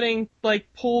Kyle's getting,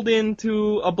 pulled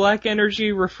into a black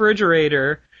energy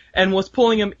refrigerator, and what's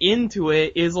pulling him into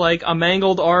it is, a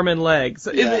mangled arm and legs.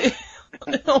 Yeah.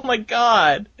 Oh my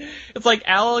god. It's like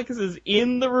Alex is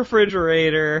in the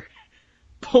refrigerator,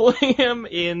 pulling him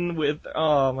in with,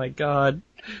 oh my god.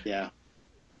 Yeah.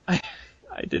 I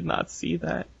did not see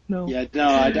that. No. Yeah, no,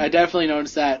 I definitely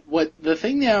noticed that. The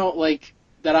thing now,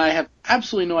 that I have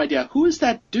absolutely no idea, who is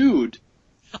that dude?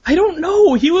 I don't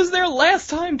know! He was there last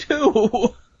time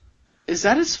too! Is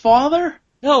that his father?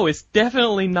 No, it's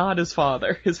definitely not his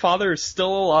father. His father is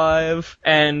still alive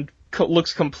and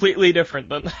looks completely different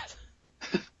than that.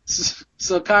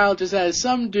 So Kyle just has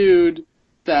some dude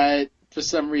that, for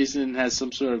some reason, has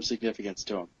some sort of significance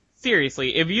to him.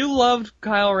 Seriously, if you loved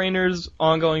Kyle Rayner's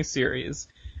ongoing series,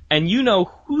 and you know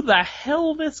who the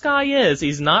hell this guy is,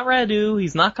 he's not Radu,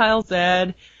 he's not Kyle's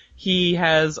dad, he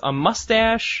has a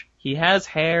mustache, he has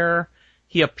hair,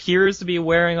 he appears to be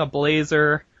wearing a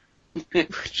blazer.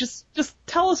 Just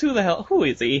tell us who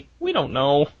is he? We don't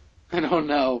know. I don't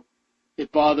know.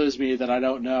 It bothers me that I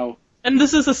don't know. And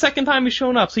this is the second time he's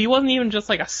shown up, so he wasn't even just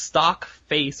a stock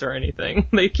face or anything.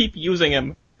 They keep using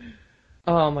him.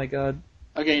 Oh my god.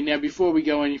 Okay, now before we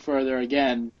go any further,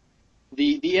 again,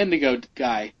 the Indigo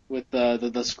guy with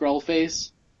the scroll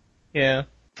face. Yeah.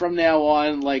 From now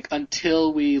on, like,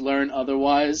 until we learn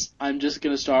otherwise, I'm just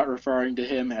gonna start referring to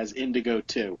him as Indigo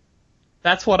 2.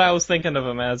 That's what I was thinking of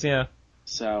him as, yeah.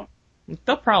 So.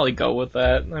 They'll probably go with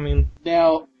that. I mean.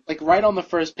 Now, like, right on the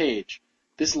first page,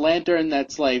 this lantern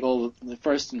that's, like, well, the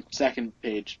first and second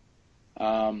page,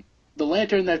 the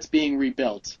lantern that's being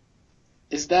rebuilt,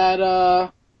 is that,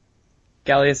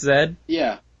 Gallius Zed?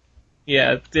 Yeah.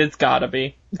 Yeah, it's gotta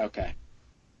be. Okay.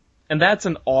 And that's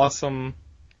an awesome...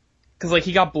 Because, like,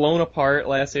 he got blown apart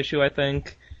last issue, I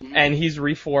think, and he's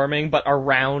reforming, but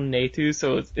around Natu,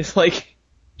 so it's like,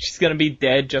 she's gonna be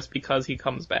dead just because he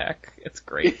comes back. It's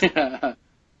great.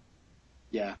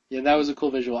 Yeah, that was a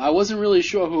cool visual. I wasn't really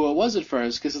sure who it was at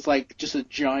first, because it's like just a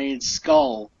giant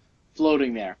skull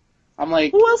floating there. I'm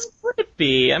like... Who else would it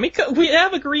be? I mean, we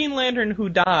have a Green Lantern who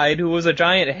died, who was a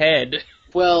giant head.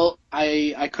 Well,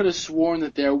 I could have sworn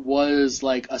that there was,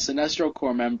 like, a Sinestro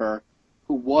Corps member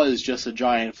who was just a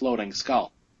giant floating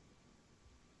skull.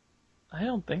 I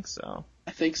don't think so.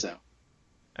 I think so.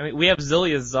 I mean, we have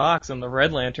Zilius Zox in the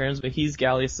Red Lanterns, but he's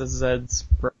Gallius Zed's...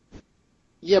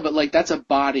 Yeah, but, like, that's a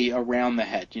body around the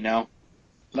head, you know?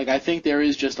 Like, I think there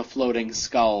is just a floating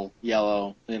skull,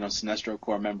 yellow, Sinestro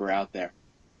Corps member out there.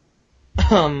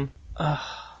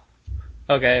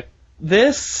 Okay.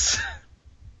 This...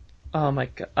 Oh my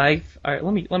god. Alright,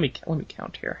 let me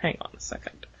count here. Hang on a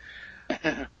second.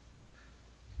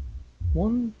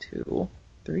 1, 2,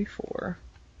 3, 4,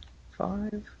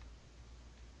 5.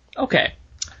 Okay.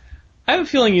 I have a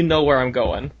feeling you know where I'm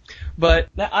going. But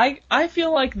I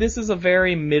feel like this is a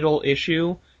very middle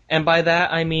issue, and by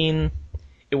that I mean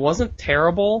it wasn't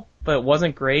terrible, but it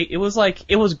wasn't great. It was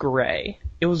gray.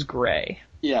 It was gray.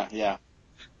 Yeah.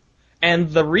 And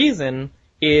the reason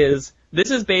is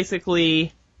this is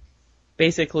basically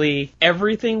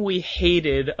everything we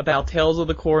hated about Tales of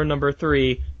the Corps number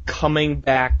 3 coming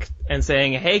back and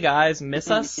saying, "Hey guys,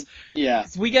 miss us?" Yeah.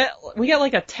 So we get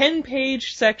like a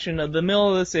 10-page section of the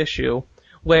middle of this issue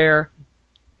where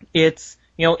it's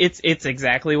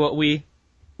exactly what we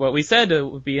said it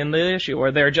would be in the issue,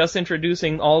 where they're just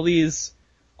introducing all these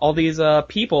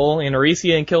people in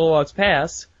Arisia and Kilowog's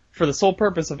past for the sole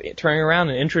purpose of turning around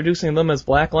and introducing them as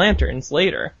Black Lanterns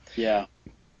later. Yeah.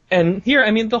 And here,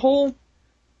 I mean, the whole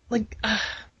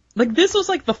this was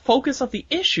like the focus of the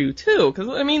issue too, because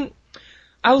I mean,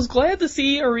 I was glad to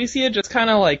see Arisia just kind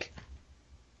of like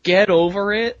get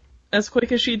over it as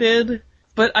quick as she did,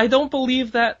 but I don't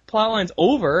believe that plotline's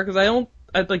over, because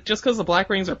just because the Black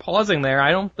Rings are pausing there,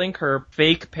 I don't think her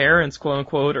fake parents, quote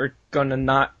unquote, are gonna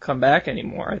not come back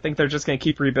anymore. I think they're just gonna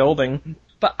keep rebuilding.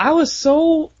 But I was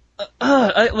so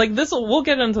we'll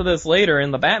get into this later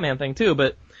in the Batman thing too,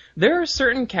 but there are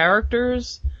certain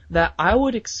characters that I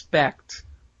would expect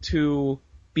to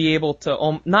be able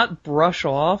to not brush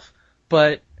off,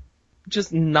 but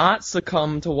just not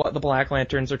succumb to what the Black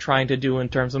Lanterns are trying to do in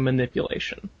terms of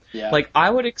manipulation. Yeah. Like, I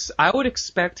would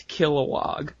expect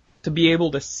Kilowog to be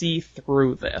able to see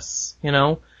through this, you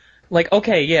know? Like,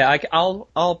 okay, yeah,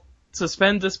 I'll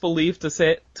suspend disbelief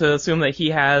to assume that he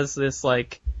has this,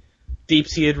 like,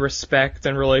 deep-seated respect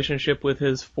and relationship with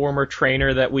his former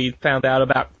trainer that we found out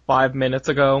about 5 minutes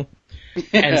ago.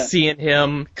 And seeing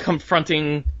him,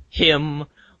 confronting him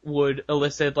would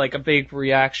elicit, like, a big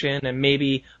reaction, and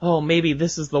maybe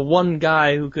this is the one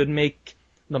guy who could make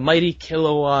the mighty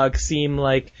Kilowog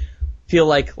feel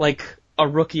like a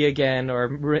rookie again, or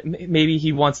maybe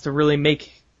he wants to really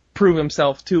prove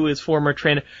himself to his former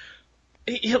trainer.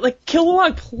 Like,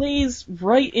 Kilowog plays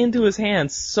right into his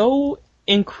hands so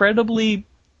incredibly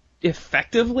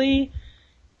effectively.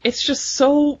 It's just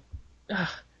so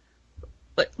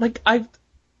I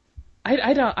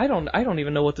don't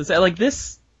even know what to say. Like,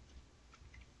 this,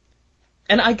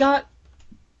 and I got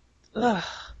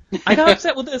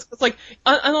upset with this. It's like,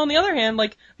 and on the other hand,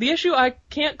 like, the issue, I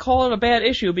can't call it a bad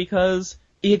issue because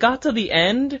it got to the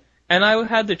end and I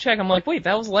had to check. I'm like, wait,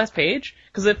 that was the last page?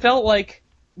 Because it felt like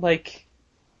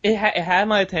it had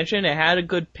my attention. It had a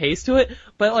good pace to it,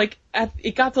 but like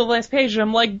it got to the last page and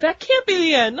I'm like, that can't be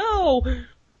the end. No.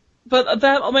 But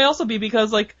that may also be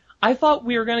because, like, I thought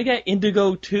we were gonna get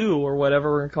Indigo 2 or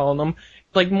whatever we're calling them,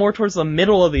 like, more towards the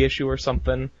middle of the issue or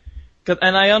something.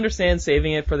 And I understand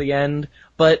saving it for the end,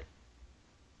 but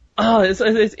it's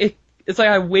like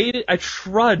I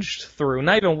trudged through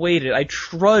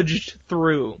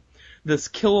this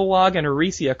Kilowog and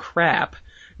Arisia crap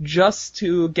just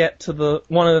to get to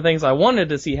one of the things I wanted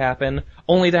to see happen,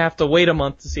 only to have to wait a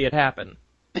month to see it happen.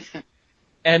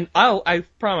 And I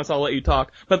promise I'll let you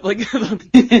talk, but like,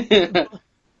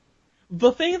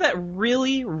 the thing that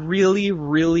really, really,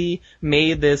 really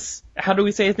made this, how do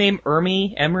we say his name?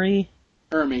 Emery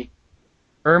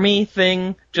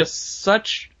thing just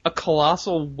such a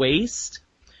colossal waste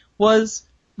was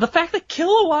the fact that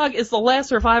Kilowog is the last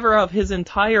survivor of his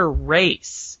entire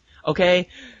race. Okay?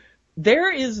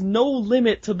 There is no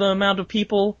limit to the amount of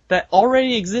people that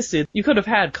already existed you could have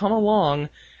had come along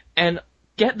and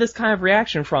get this kind of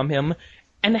reaction from him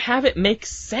and have it make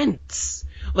sense.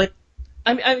 Like,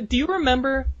 do you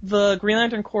remember the Green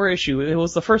Lantern Corps issue? It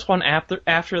was the first one after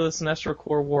the Sinestro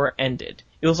Corps War ended.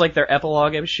 It was like their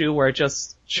epilogue issue where it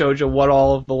just showed you what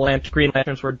all of the Green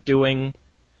Lanterns were doing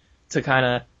to kind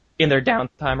of, in their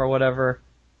downtime or whatever.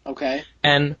 Okay.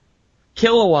 And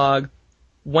Kilowog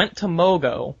went to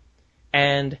Mogo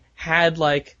and had,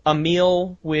 like, a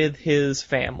meal with his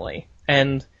family.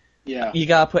 And yeah, you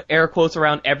gotta put air quotes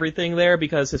around everything there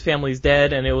because his family's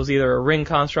dead and it was either a ring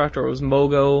construct or it was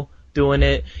Mogo doing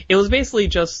it. It was basically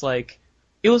just, like,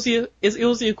 it was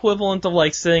the equivalent of,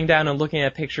 like, sitting down and looking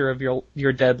at a picture of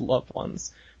your dead loved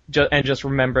ones and just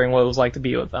remembering what it was like to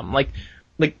be with them. Like,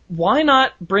 why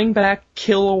not bring back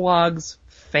Kilowog's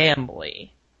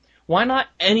family? Why not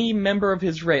any member of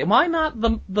his race? Why not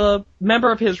the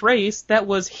member of his race that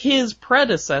was his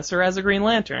predecessor as a Green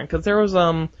Lantern? Because there was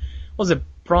it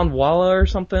Bronwala or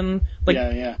something? Like,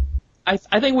 yeah.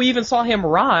 I think we even saw him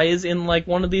rise in, like,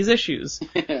 one of these issues.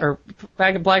 Or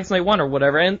back in Blackest Night 1 or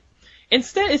whatever. And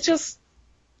instead, it's just,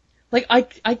 like,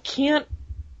 I can't,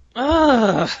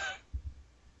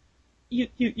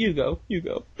 You go.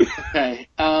 Okay,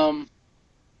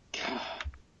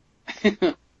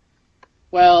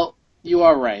 well, you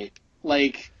are right.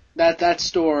 Like, that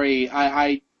story,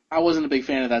 I wasn't a big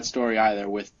fan of that story either,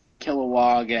 with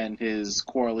Kilowog and his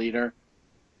core leader.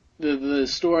 The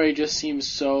story just seems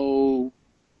so,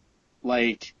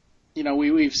 like, you know,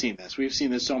 we've seen this. We've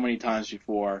seen this so many times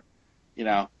before. You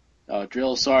know,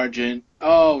 drill sergeant,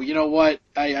 oh, you know what,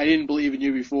 I didn't believe in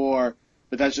you before,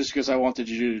 but that's just because I wanted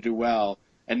you to do well,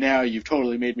 and now you've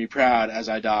totally made me proud as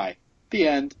I die. The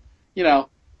end. You know,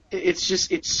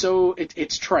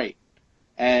 it's trite.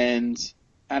 And,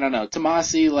 I don't know,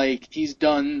 Tomasi, like, he's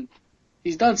done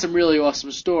some really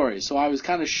awesome stories, so I was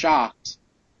kind of shocked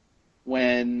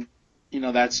when, you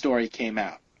know, that story came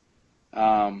out.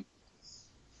 And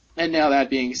now that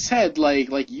being said,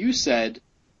 like you said,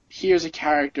 here's a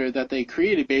character that they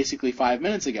created basically 5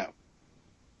 minutes ago.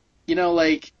 You know,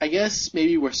 like, I guess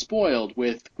maybe we're spoiled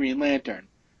with Green Lantern.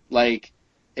 Like,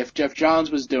 if Jeff Johns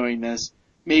was doing this,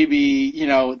 maybe, you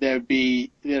know, there'd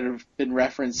have been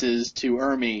references to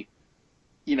Ermi,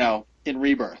 you know, in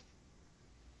Rebirth.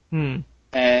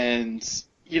 And,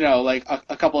 you know, like,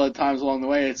 a couple of times along the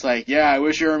way, it's like, yeah, I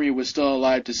wish Ermi was still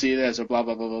alive to see this, or blah,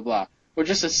 blah, blah, blah, blah. Or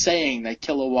just a saying that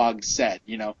Kilowog said,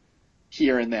 you know,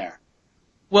 here and there.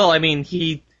 Well, I mean,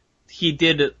 he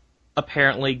did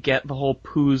apparently get the whole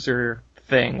Poozer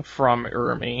thing from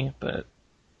Ermi, but...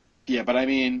 Yeah, but I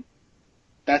mean,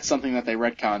 that's something that they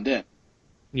retconned in.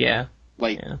 Yeah.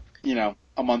 Like, you know,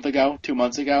 a month ago, 2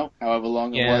 months ago, however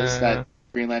long it was that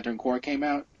Green Lantern Corps came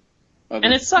out.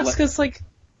 And it sucks because, like,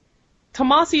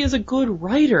 Tomasi is a good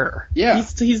writer. Yeah.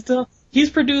 He's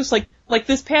produced, like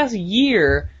this past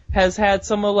year has had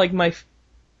some of, like,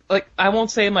 I won't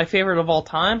say my favorite of all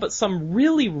time, but some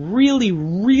really, really,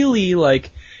 really,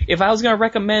 like, if I was gonna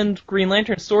recommend Green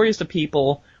Lantern stories to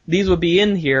people, these would be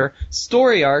in here,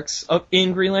 story arcs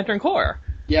in Green Lantern Corps.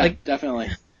 Yeah, like,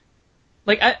 definitely.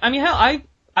 Like, I mean, hell,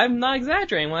 I'm not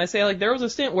exaggerating when I say, like, there was a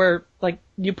stint where, like,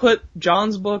 you put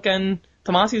John's book and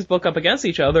Tomasi's book up against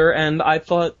each other, and I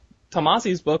thought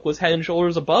Tomasi's book was head and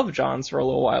shoulders above John's for a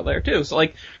little while there, too. So,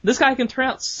 like, this guy can turn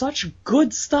out such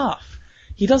good stuff.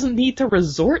 He doesn't need to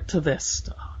resort to this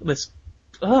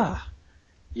stuff.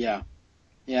 Yeah.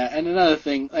 Yeah, and another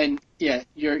thing, and yeah,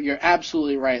 you're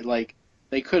absolutely right, like,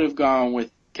 they could have gone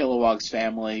with Kilowog's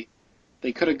family.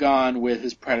 They could have gone with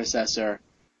his predecessor.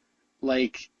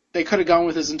 Like, they could have gone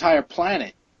with his entire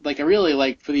planet. Like, I really,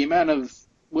 like, for the amount of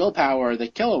willpower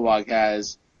that Kilowog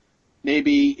has,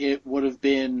 maybe it would have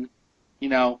been, you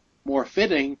know, more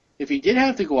fitting if he did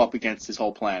have to go up against his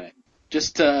whole planet.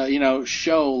 Just to, you know,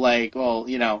 show, like, well,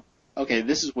 you know, okay,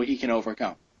 this is what he can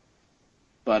overcome.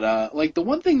 But, like, the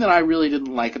one thing that I really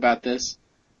didn't like about this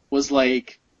was,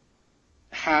 like,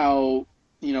 how,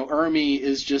 you know, Ermi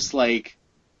is just, like,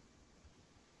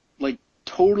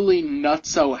 totally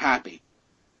nutso happy.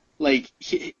 Like,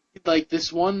 like,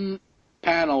 this one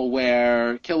panel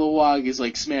where Kilowog is,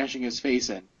 like, smashing his face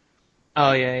in.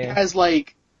 Oh, yeah. He has,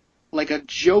 like a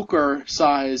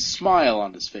Joker-sized smile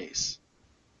on his face.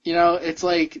 You know, it's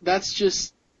like, that's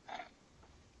just,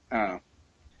 I don't know.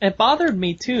 It bothered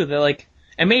me, too, that, like,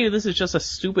 and maybe this is just a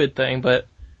stupid thing, but,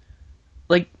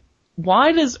 like,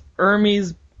 why does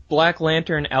Ermey's Black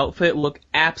Lantern outfit look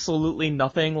absolutely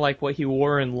nothing like what he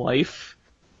wore in life?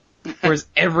 Whereas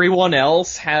everyone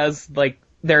else has, like,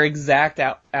 their exact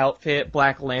outfit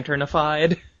Black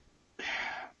Lanternified.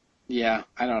 Yeah,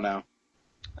 I don't know.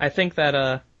 I think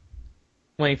that,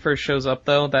 when he first shows up,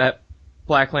 though, that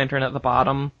Black Lantern at the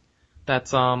bottom,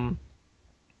 that's,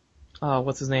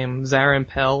 what's his name? Zarin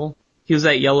Pell. He was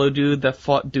that yellow dude that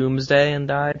fought Doomsday and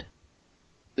died.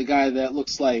 The guy that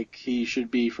looks like he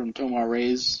should be from Tomar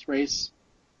Ray's race?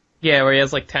 Yeah, where he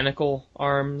has, like, tentacle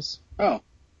arms. Oh.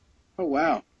 Oh,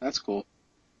 wow. That's cool.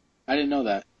 I didn't know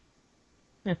that.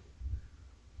 Yeah.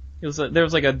 There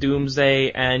was, like, a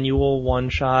Doomsday annual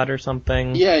one-shot or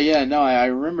something. Yeah, no, I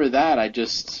remember that. I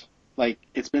just, like,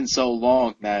 it's been so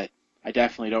long that I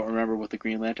definitely don't remember what the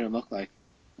Green Lantern looked like.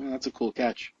 Well, that's a cool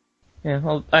catch. Yeah,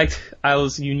 well, I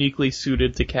was uniquely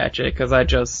suited to catch it, because I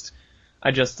just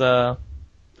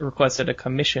requested a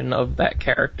commission of that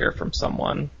character from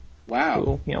someone. Wow.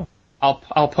 Who, you know,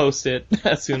 I'll post it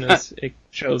as soon as it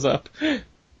shows up.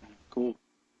 Cool.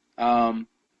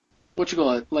 What you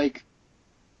call it? Like,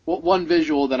 one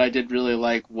visual that I did really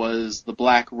like was the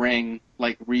Black Ring,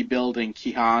 like, rebuilding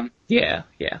Kihan. Yeah.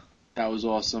 That was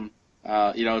awesome.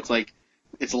 It's like,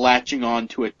 it's latching on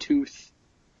to a tooth,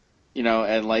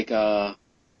 and like a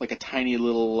tiny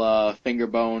little, finger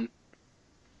bone.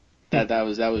 That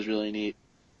was really neat.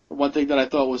 One thing that I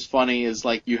thought was funny is,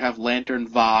 like, you have Lantern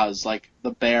Vaz, like,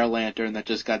 the bear lantern that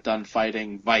just got done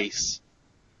fighting Vice.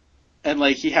 And,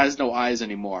 like, he has no eyes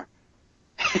anymore.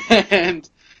 And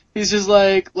he's just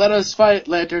like, let us fight,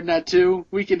 Lantern Natu,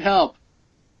 we can help.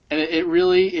 And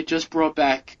it just brought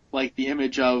back, like, the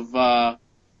image of,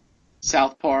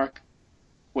 South Park,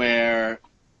 where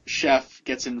Chef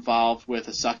gets involved with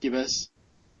a succubus.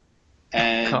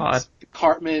 And God.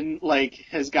 Cartman, like,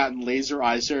 has gotten laser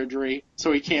eye surgery,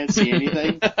 so he can't see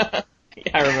anything. Yeah,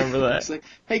 I remember that. It's like,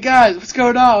 hey guys, what's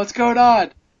going on? It's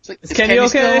like, is Kenny okay?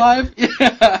 still alive?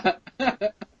 Yeah.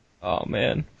 Oh,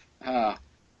 man.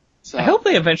 So, I hope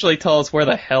they eventually tell us where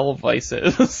the hell Vice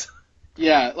is.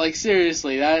 Yeah, like,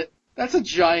 seriously, that's a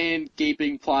giant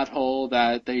gaping plot hole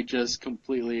that they just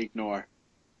completely ignore.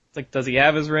 It's like, does he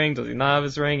have his ring? Does he not have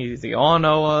his ring? Is he on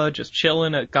Oa, just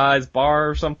chilling at Guy's bar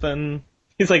or something?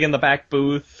 He's like in the back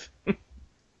booth.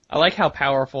 I like how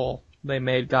powerful they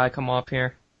made Guy come up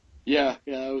here. Yeah,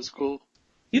 that was cool.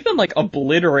 He's been like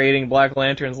obliterating Black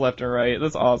Lanterns left and right.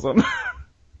 That's awesome.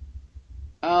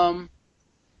 The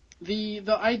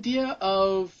idea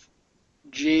of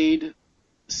Jade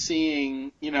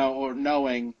seeing, or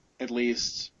knowing, at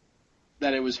least,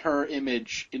 that it was her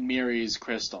image in Miri's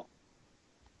crystal.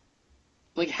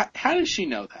 Like, how does she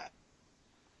know that?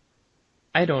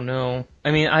 I don't know.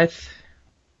 I mean, I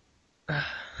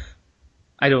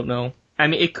don't know. I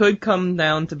mean, it could come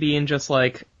down to being just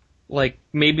like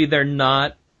maybe they're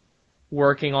not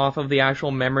working off of the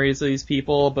actual memories of these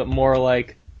people, but more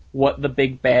like what the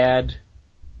big bad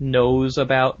knows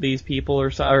about these people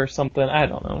or something. I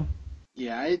don't know.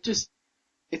 Yeah,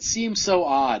 it seems so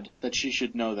odd that she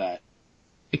should know that.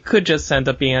 It could just end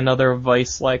up being another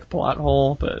Vice-like plot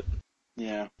hole, but...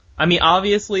 Yeah. I mean,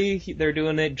 obviously, they're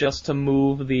doing it just to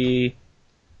move the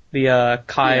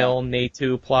Kyle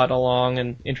Natu plot along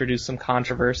and introduce some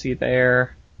controversy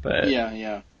there, but...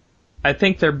 Yeah. I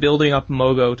think they're building up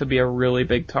Mogo to be a really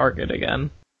big target again.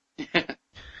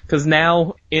 Because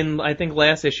now, I think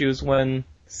last issues when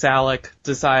Salak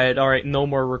decided, alright, no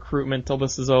more recruitment till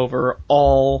this is over,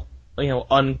 all,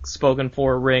 unspoken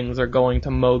for rings are going to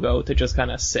Mogo to just kind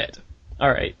of sit.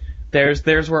 Alright,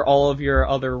 there's where all of your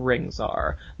other rings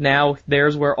are. Now,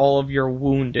 there's where all of your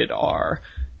wounded are.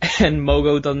 And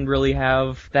Mogo doesn't really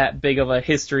have that big of a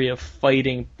history of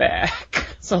fighting back.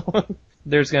 So,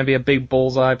 there's gonna be a big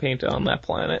bullseye painted on that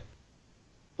planet.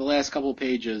 The last couple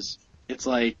pages, it's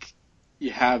like,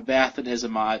 you have Vath and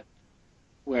Izamat,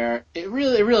 where it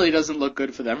really doesn't look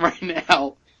good for them right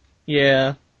now.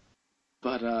 Yeah.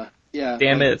 But, yeah.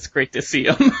 Damn it, it's great to see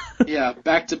them. Yeah,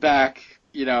 back to back,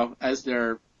 as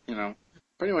they're,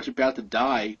 pretty much about to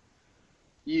die,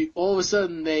 all of a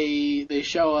sudden they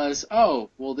show us, oh,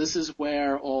 well, this is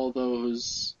where all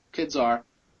those kids are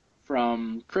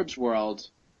from Crib's World.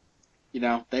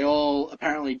 They all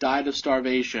apparently died of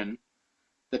starvation.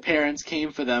 The parents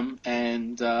came for them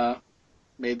and,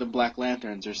 made them Black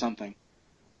Lanterns or something.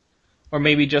 Or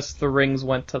maybe just the rings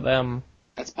went to them.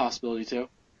 That's a possibility, too.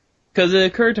 Because it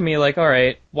occurred to me, like,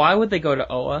 alright, why would they go to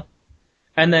Oa?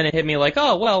 And then it hit me like,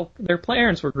 oh, well, their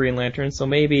parents were Green Lanterns, so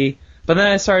maybe... But then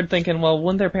I started thinking, well,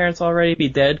 wouldn't their parents already be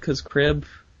dead because Crib?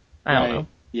 I don't know.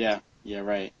 Yeah,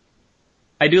 right.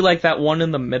 I do like that one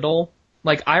in the middle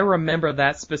Like, I remember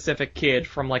that specific kid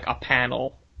from, like, a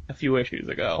panel a few issues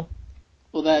ago.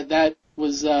 Well, that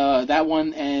was that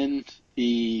one and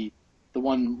the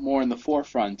one more in the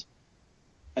forefront.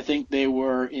 I think they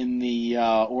were in the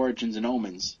Origins and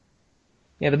Omens.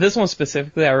 Yeah, but this one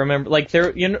specifically, I remember, like,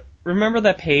 remember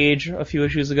that page a few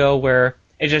issues ago where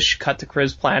it just cut to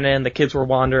Chris' planet and the kids were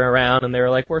wandering around and they were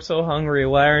like, we're so hungry,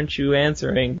 why aren't you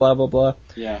answering, blah, blah, blah.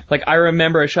 Yeah. Like, I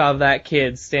remember a shot of that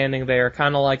kid standing there,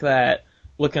 kind of like that,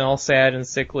 looking all sad and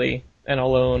sickly and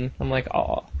alone. I'm like,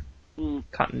 aw,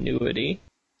 continuity.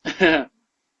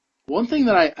 One thing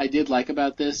that I did like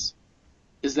about this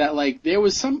is that, like, there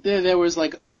was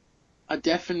like a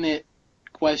definite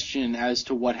question as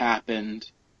to what happened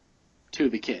to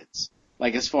the kids.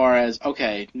 Like, as far as,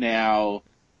 okay, now,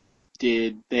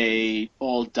 did they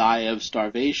all die of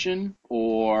starvation,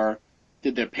 or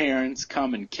did their parents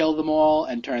come and kill them all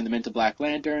and turn them into Black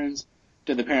Lanterns?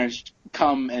 Did the parents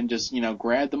come and just,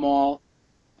 grab them all?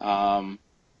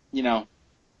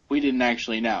 We didn't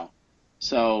actually know.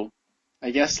 So,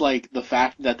 I guess, like, the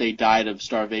fact that they died of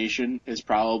starvation is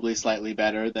probably slightly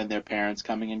better than their parents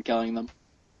coming and killing them.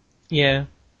 Yeah.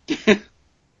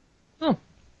 Oh,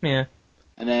 yeah.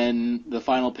 And then the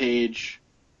final page,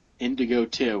 Indigo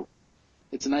 2.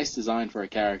 It's a nice design for a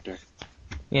character.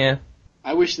 Yeah.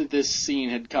 I wish that this scene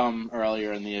had come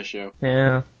earlier in the issue.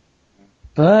 Yeah.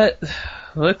 But,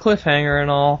 the cliffhanger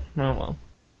and all, oh well.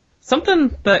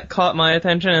 Something that caught my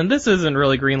attention, and this isn't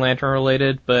really Green Lantern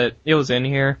related, but it was in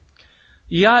here.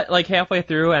 You got, like, halfway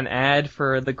through an ad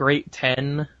for the Great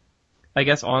 10, I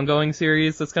guess, ongoing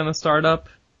series that's gonna start up.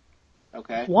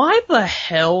 Okay. Why the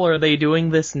hell are they doing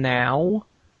this now?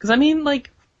 Because, I mean, like,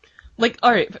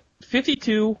 alright,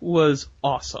 52 was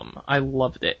awesome. I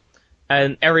loved it.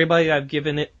 And everybody I've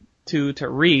given it to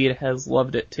read has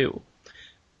loved it too.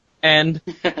 And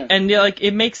yeah, like,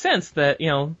 it makes sense that,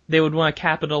 they would want to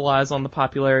capitalize on the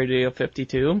popularity of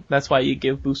 52. That's why you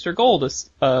give Booster Gold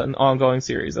an ongoing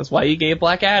series. That's why you gave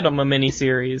Black Adam a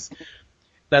mini-series.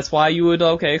 That's why you would,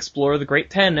 explore the Great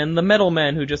 10 and the Metal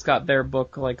Men who just got their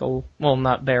book, well,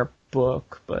 not their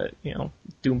book, but,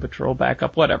 Doom Patrol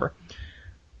backup, whatever.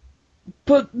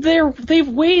 But they've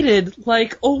waited,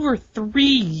 like, over 3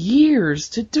 years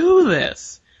to do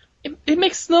this. It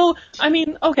makes no, I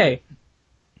mean, okay.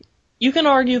 You can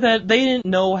argue that they didn't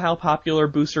know how popular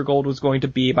Booster Gold was going to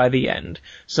be by the end,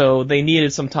 so they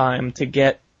needed some time to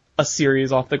get a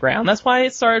series off the ground. That's why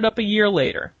it started up a year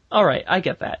later. Alright, I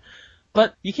get that.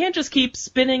 But you can't just keep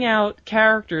spinning out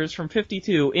characters from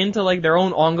 52 into, like, their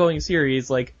own ongoing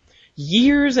series, like,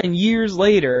 years and years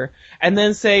later, and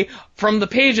then say, from the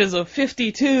pages of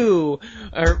 52,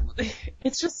 or,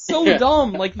 it's just so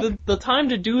dumb. Like, the time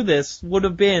to do this would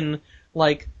have been,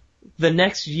 like, the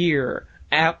next year,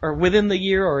 or within the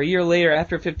year or a year later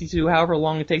after 52, however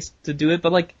long it takes to do it,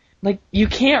 but like, you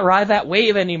can't ride that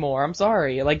wave anymore, I'm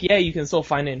sorry. Like, yeah, you can still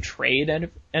find it in trade and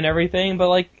everything, but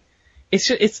like,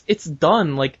 it's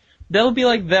done. Like, that'll be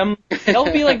like them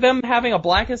having a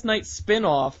Blackest Night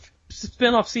spin-off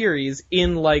series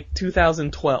in like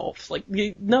 2012. Like,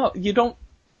 no, you don't,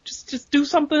 just do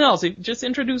something else. Just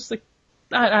introduce, like,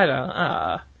 I don't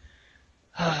know,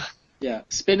 Yeah,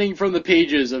 spinning from the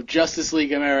pages of Justice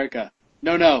League America.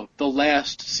 No, the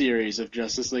last series of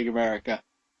Justice League America.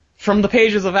 From the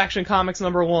pages of Action Comics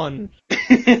 #1.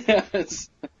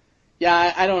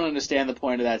 Yeah, I don't understand the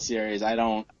point of that series. I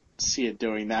don't see it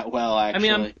doing that well, actually.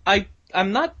 I mean,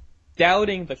 I'm not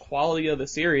doubting the quality of the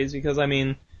series, because, I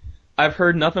mean, I've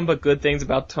heard nothing but good things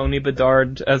about Tony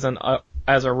Bedard as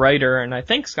a writer, and I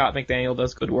think Scott McDaniel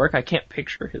does good work. I can't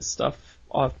picture his stuff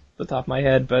off the top of my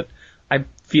head, but I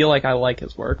feel like I like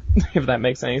his work, if that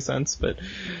makes any sense, but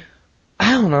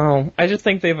I don't know. I just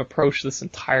think they've approached this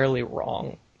entirely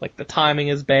wrong. Like, the timing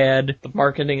is bad, the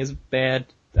marketing is bad,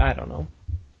 I don't know.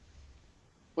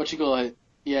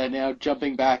 Yeah, now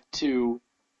jumping back to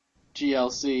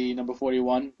GLC number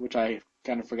 41, which I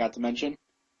kind of forgot to mention.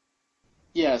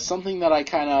 Yeah, something that I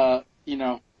kind of,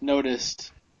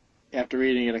 noticed after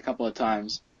reading it a couple of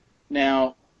times.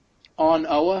 Now, on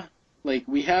Oa, like,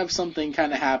 we have something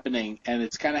kind of happening, and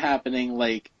it's kind of happening,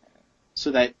 like,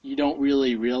 so that you don't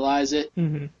really realize it,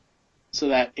 so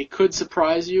that it could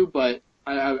surprise you, but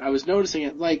I was noticing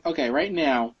it, like, okay, right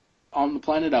now, on the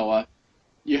planet Oa,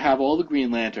 you have all the Green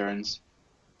Lanterns,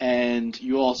 and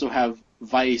you also have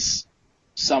Vice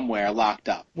somewhere locked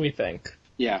up. We think.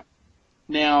 Yeah.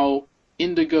 Now,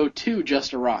 Indigo 2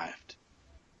 just arrived,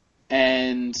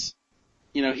 and,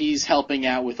 he's helping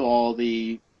out with all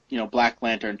the, Black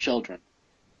Lantern children.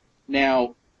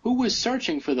 Now, who was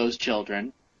searching for those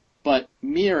children but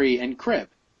Miri and Crib?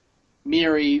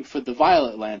 Miri for the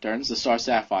Violet Lanterns, the Star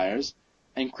Sapphires,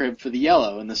 and Crib for the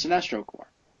yellow in the Sinestro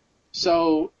Corps.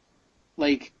 So,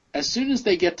 like, as soon as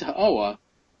they get to Oa,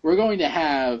 we're going to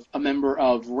have a member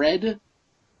of red,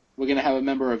 we're going to have a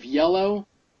member of yellow,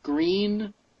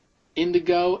 green,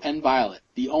 indigo, and violet.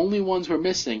 The only ones we're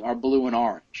missing are blue and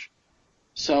orange.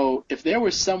 So, if there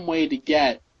was some way to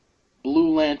get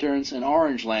blue lanterns and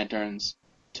orange lanterns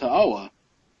to Oa,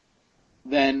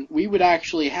 then we would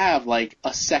actually have, like,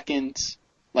 a second,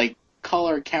 like,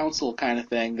 color council kind of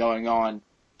thing going on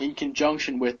in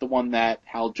conjunction with the one that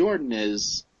Hal Jordan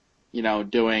is,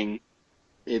 doing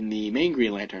in the main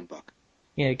Green Lantern book.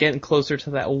 Yeah, getting closer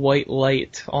to that white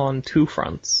light on two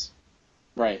fronts.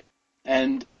 Right.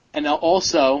 And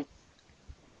also,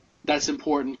 that's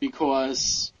important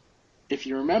because, if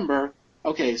you remember,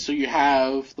 okay, so you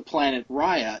have the planet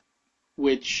Raya,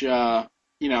 which,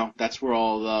 that's where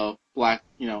all the black,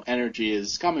 energy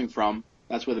is coming from.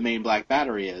 That's where the main black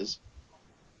battery is.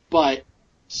 But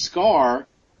Scar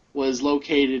was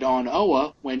located on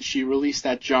Oa when she released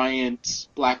that giant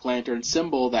Black Lantern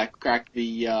symbol that cracked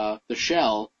the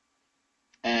shell,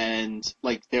 and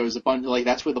like there was a bunch, like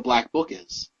that's where the Black Book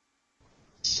is.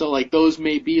 So like those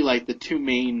may be like the two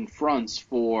main fronts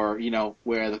for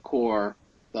where the core,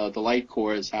 the light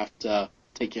cores have to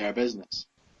take care of business.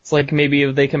 It's like maybe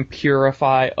if they can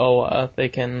purify Oa, they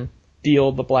can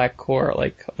deal the Black Core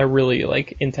like a really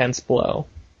like intense blow.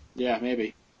 Yeah,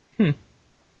 maybe.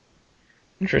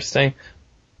 Interesting.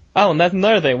 Oh, and that's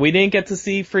another thing. We didn't get to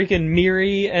see freaking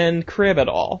Miri and Crib at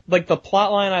all. Like, the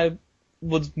plotline I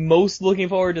was most looking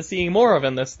forward to seeing more of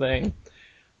in this thing.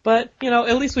 But,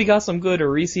 at least we got some good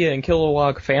Arisia and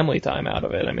Kilowog family time out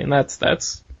of it. I mean,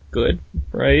 that's good,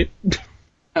 right?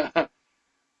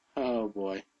 Oh,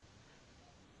 boy.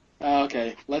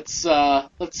 Okay, let's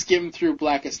skim through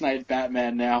Blackest Night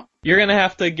Batman now. You're gonna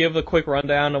have to give a quick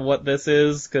rundown of what this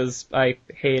is, because I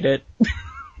hate it.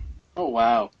 Oh,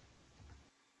 wow.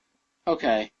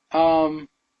 Okay, I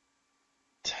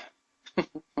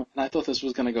thought this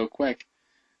was gonna go quick.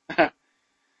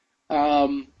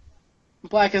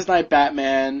 Blackest Night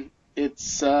Batman,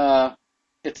 it's the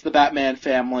Batman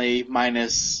family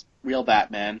minus real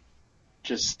Batman.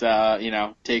 Just,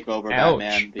 take over Ouch.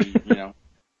 Batman, the,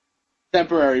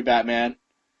 temporary Batman.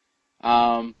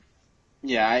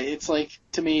 Yeah, it's like,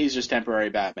 to me, he's just temporary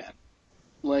Batman.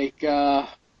 Like,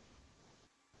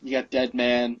 you got Dead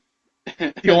Man.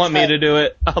 If you want me to do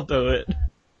it, I'll do it.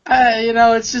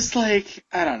 It's just like,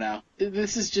 I don't know.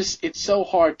 This is just, it's so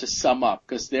hard to sum up,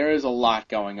 because there is a lot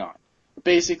going on.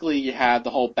 Basically, you have the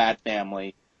whole Bat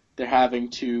family. They're having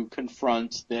to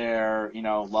confront their,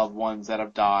 loved ones that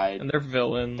have died. And they're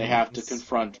villains. They have to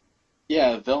confront,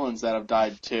 villains that have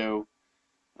died too.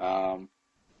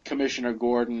 Commissioner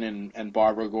Gordon and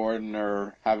Barbara Gordon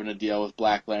are having to deal with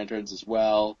Black Lanterns as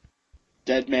well.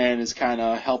 Dead Man is kind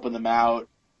of helping them out,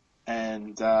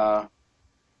 and,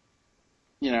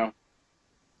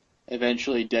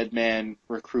 eventually Dead Man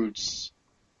recruits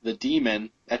the demon,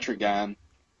 Etrigan,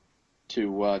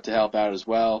 to help out as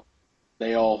well.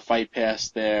 They all fight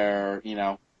past their,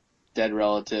 dead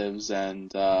relatives, and,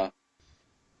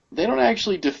 they don't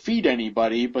actually defeat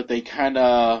anybody, but they kind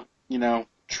of,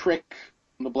 trick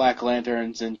the Black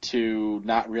Lanterns into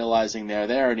not realizing they're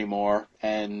there anymore,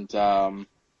 and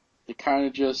it kind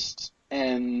of just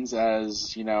ends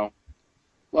as,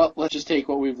 well, let's just take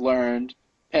what we've learned,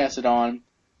 pass it on,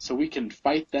 so we can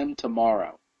fight them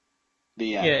tomorrow.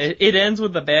 The end. Yeah, it ends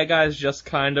with the bad guys just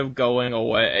kind of going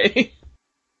away.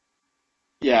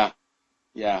 Yeah.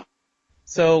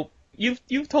 So,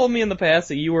 you've told me in the past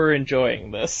that you were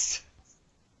enjoying this.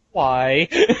 Why?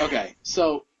 Okay,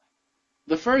 so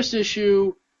the first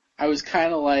issue, I was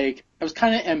kind of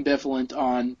ambivalent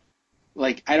on,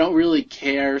 like, I don't really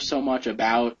care so much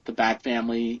about the Bat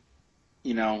family,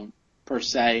 per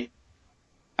se.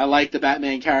 I like the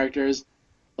Batman characters.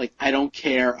 Like, I don't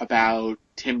care about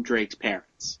Tim Drake's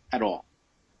parents at all.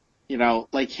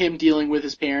 Like him dealing with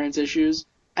his parents' issues,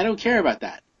 I don't care about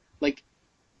that. Like,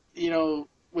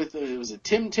 was it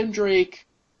Tim Drake?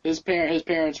 His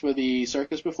parents were the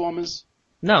circus performers.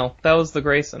 No, that was the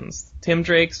Graysons. Tim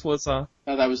Drake's was Oh,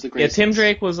 that was the Graysons. Yeah, Tim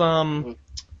Drake was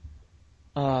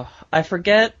I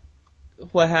forget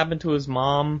what happened to his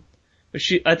mom, but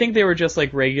I think they were just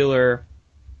like regular,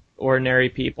 ordinary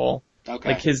people. Okay.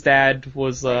 Like his dad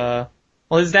was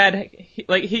his dad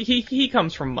he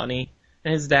comes from money,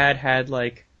 and his dad had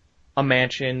like a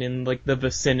mansion in like the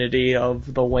vicinity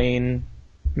of the Wayne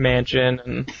mansion,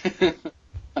 and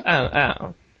I don't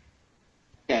know.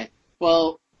 Okay.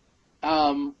 Well,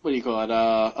 what do you call it?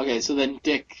 Okay, so then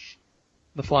Dick.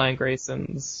 The Flying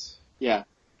Graysons. Yeah.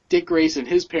 Dick Grayson,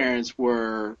 his parents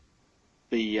were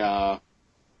the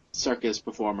circus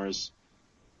performers.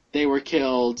 they were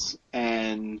killed,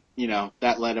 and,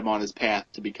 that led him on his path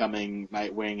to becoming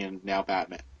Nightwing and now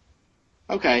Batman.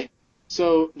 Okay,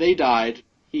 so they died.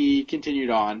 He continued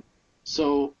on.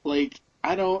 So,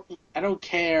 I don't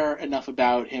care enough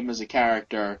about him as a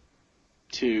character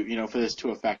to, for this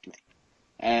to affect me.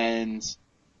 And,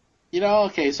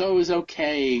 okay, so it was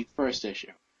okay first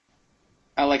issue.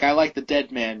 I like the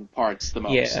dead man parts the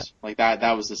most. Yeah.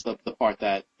 That was the part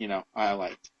that, I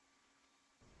liked.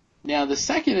 Now, the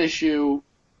second issue,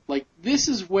 this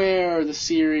is where the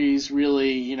series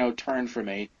really, turned for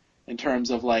me in terms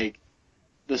of,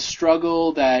 the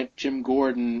struggle that Jim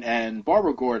Gordon and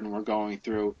Barbara Gordon were going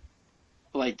through.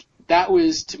 That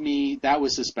was, to me, that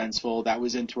was suspenseful, that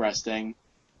was interesting.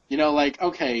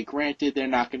 Okay, granted, they're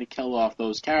not going to kill off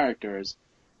those characters,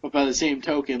 but by the same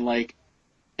token,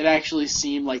 it actually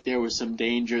seemed like there was some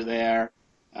danger there.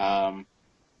 You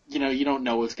don't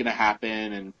know what's going to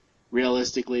happen, and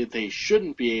realistically, they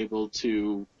shouldn't be able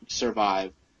to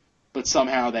survive, but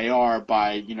somehow they are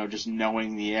by, just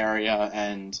knowing the area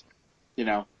and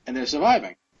they're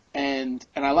surviving. And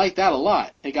I like that a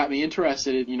lot. It got me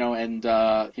interested, and,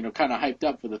 kind of hyped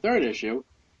up for the third issue.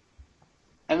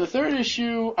 And the third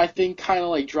issue, I think, kind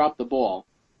of, dropped the ball.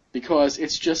 Because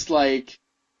it's just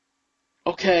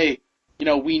okay,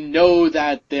 we know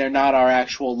that they're not our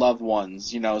actual loved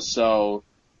ones, so,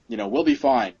 we'll be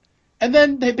fine. And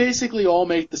then they basically all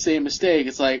make the same mistake.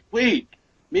 It's wait,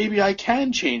 maybe I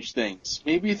can change things.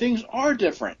 Maybe things are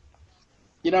different.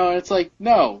 It's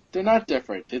no, they're not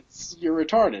different. You're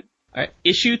retarded. Alright,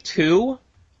 issue 2,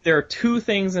 there are 2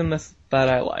 things in this that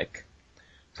I like.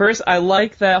 First, I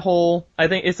like that whole, I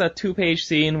think it's a 2-page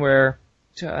scene where,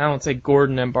 I don't say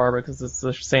Gordon and Barbara because it's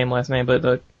the same last name, but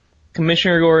the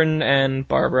Commissioner Gordon and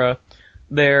Barbara,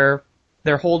 they're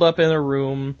holed up in a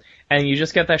room, and you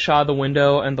just get that shot of the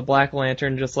window, and the Black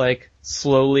Lantern just,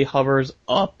 slowly hovers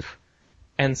up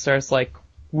and starts,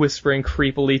 whispering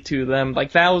creepily to them.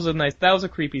 That was a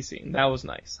creepy scene. That was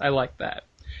nice. I like that.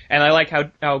 And I like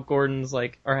how Gordon's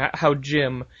or how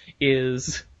Jim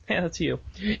is, that's you,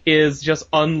 is just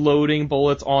unloading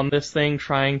bullets on this thing,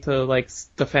 trying to,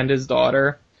 defend his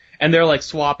daughter. And they're,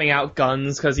 swapping out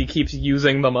guns because he keeps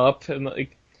using them up. And,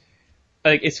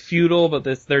 it's futile, but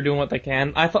they're doing what they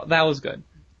can. I thought that was good.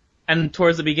 And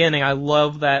towards the beginning, I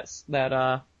love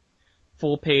that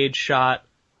full page shot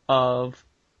of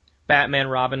Batman,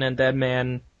 Robin, and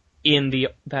Deadman in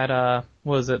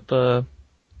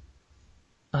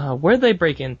where'd they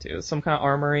break into? Some kind of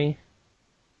armory?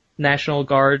 National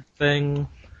Guard thing?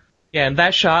 Yeah, and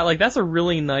that shot, that's a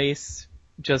really nice,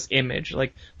 just image.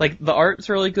 The art's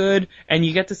really good, and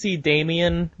you get to see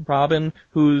Damian Robin,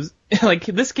 who's,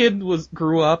 this kid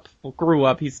grew up,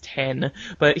 he's 10,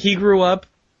 but he grew up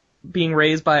being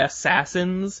raised by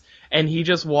assassins, and he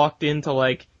just walked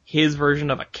into, his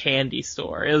version of a candy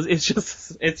store. It's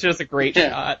just a great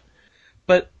shot.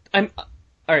 But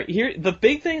alright, here, the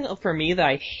big thing for me that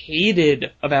I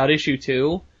hated about issue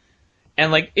 2,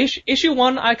 and issue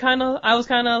 1, I was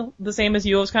kinda the same as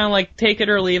you. I was kinda take it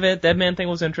or leave it. Deadman thing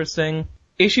was interesting.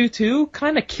 Issue 2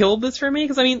 kinda killed this for me,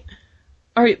 because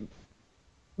alright,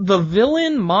 the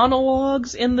villain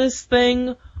monologues in this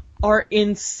thing are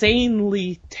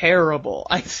insanely terrible.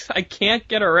 I can't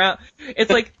get around.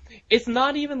 It's it's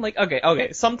not even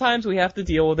okay, sometimes we have to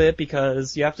deal with it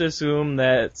because you have to assume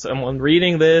that someone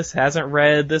reading this hasn't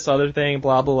read this other thing,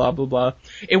 blah, blah, blah, blah, blah.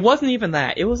 It wasn't even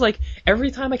that. It was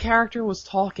every time a character was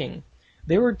talking,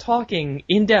 they were talking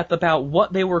in depth about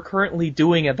what they were currently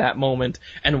doing at that moment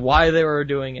and why they were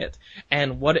doing it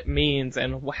and what it means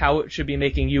and how it should be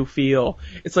making you feel.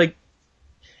 It's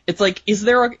is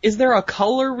there a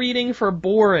color reading for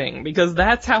boring? Because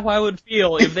that's how I would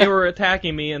feel if they were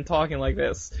attacking me and talking like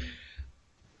this.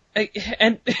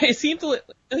 And it seemed to,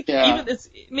 even, it's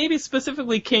maybe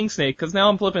specifically King Snake, because now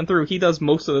I'm flipping through, he does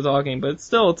most of the talking, but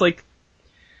still, it's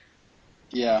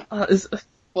yeah.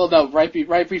 Well, no,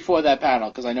 right before that panel,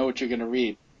 because I know what you're gonna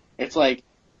read. It's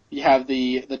you have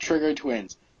the Trigger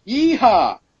Twins.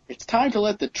 Yeehaw! It's time to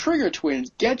let the Trigger Twins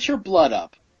get your blood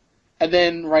up. And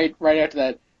then, right after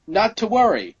that, not to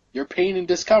worry, your pain and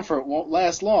discomfort won't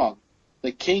last long.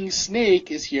 The King Snake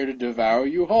is here to devour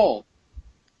you whole.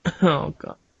 Oh,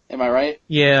 God. Am I right?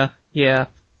 Yeah.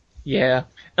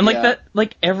 And that,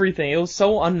 everything, it was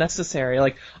so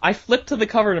unnecessary. I flipped to the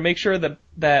cover to make sure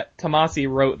that Tomasi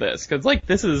wrote this, because,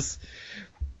 this is,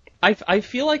 I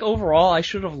feel overall I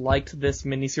should have liked this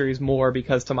miniseries more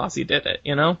because Tomasi did it,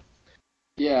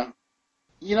 Yeah.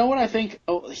 You know what I think?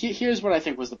 Here's what I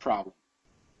think was the problem.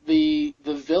 The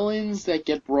villains that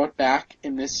get brought back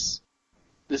in this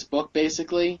book,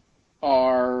 basically,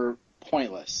 are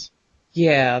pointless.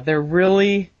 Yeah, they're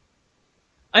really...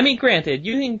 I mean, granted,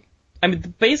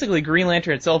 basically Green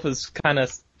Lantern itself is kind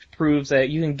of proves that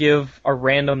you can give a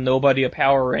random nobody a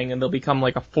power ring and they'll become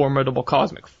like a formidable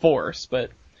cosmic force,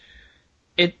 but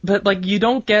like you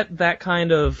don't get that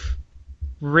kind of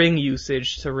ring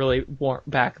usage to really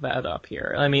back that up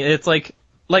here. I mean, it's like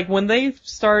when they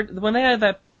had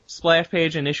that splash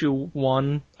page in issue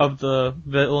 1 of the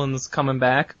villains coming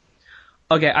back.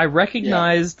 Okay, I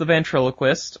recognize the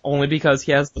ventriloquist only because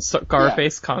he has the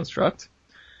Scarface construct.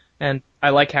 And I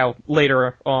like how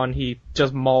later on he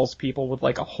just mauls people with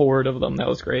like a horde of them. That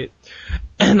was great.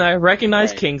 And I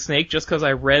recognize King Snake just because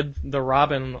I read the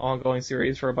Robin ongoing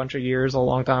series for a bunch of years a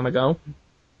long time ago.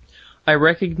 I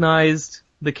recognized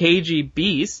the KG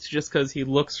Beast just because he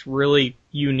looks really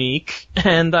unique.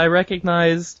 And I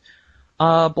recognized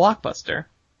Blockbuster.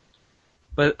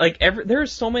 But like there are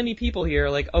so many people here.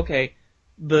 Like, okay,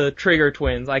 the Trigger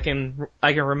twins, I can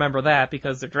remember that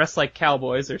because they're dressed like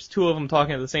cowboys. There's 2 of them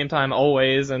talking at the same time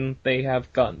always, and they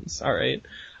have guns. All right,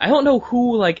 I don't know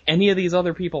who like any of these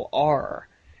other people are,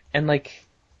 and like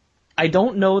I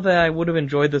don't know that I would have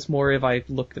enjoyed this more if I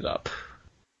looked it up.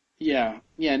 Yeah,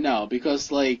 no,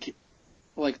 because like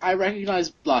I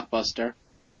recognize Blockbuster,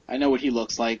 I know what he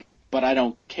looks like, but I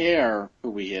don't care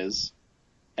who he is,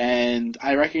 and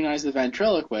I recognize the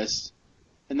ventriloquist,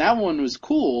 and that one was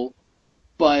cool.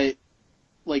 But,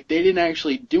 like, they didn't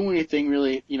actually do anything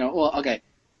really, well, okay,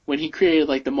 when he created,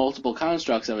 like, the multiple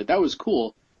constructs of it, that was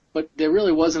cool, but there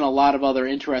really wasn't a lot of other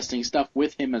interesting stuff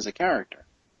with him as a character.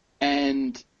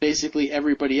 And basically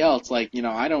everybody else, like,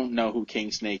 I don't know who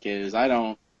King Snake is, I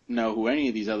don't know who any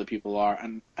of these other people are,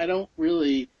 and I don't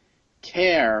really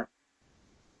care.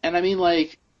 And I mean,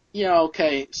 like,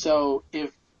 okay, so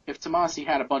if Tomasi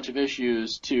had a bunch of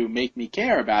issues to make me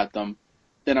care about them,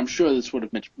 then I'm sure this would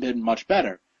have been much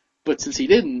better. But since he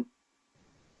didn't,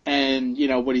 and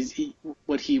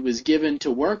what he was given to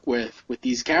work with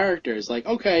these characters, like,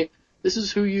 okay, this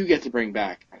is who you get to bring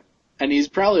back, and he's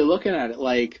probably looking at it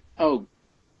like, oh,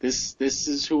 this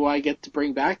is who I get to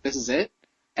bring back. This is it,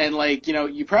 and like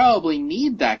you probably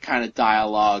need that kind of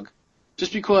dialogue,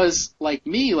 just because like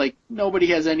me, like nobody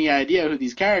has any idea who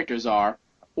these characters are,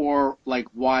 or like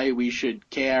why we should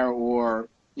care or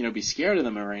be scared of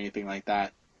them or anything like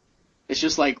that. It's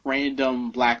just like random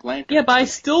Black Lanterns. Yeah, but I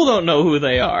still don't know who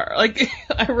they are. Like,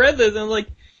 I read this and like,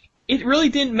 it really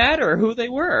didn't matter who they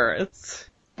were.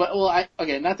 But, well,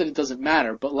 okay, not that it doesn't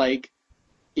matter, but like,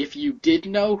 if you did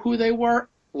know who they were,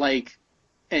 like,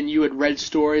 and you had read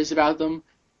stories about them,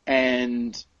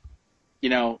 and,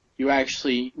 you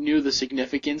actually knew the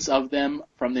significance of them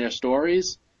from their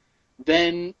stories,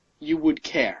 then you would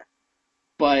care.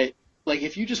 But, like,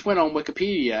 if you just went on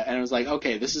Wikipedia and it was like,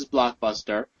 okay, this is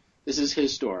Blockbuster, this is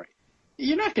his story,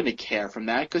 you're not going to care from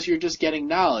that because you're just getting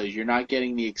knowledge. You're not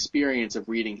getting the experience of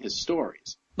reading his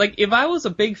stories. Like, if I was a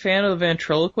big fan of the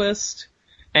ventriloquist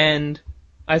and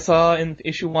I saw in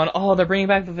issue 1, oh, they're bringing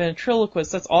back the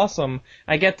ventriloquist, that's awesome.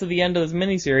 I get to the end of this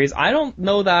miniseries, I don't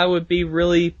know that I would be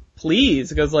really pleased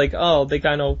because, like, oh, they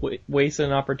kind of wasted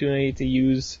an opportunity to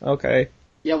use, okay.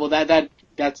 Yeah, well,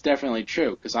 that's definitely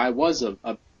true because I was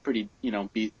a pretty,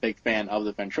 big fan of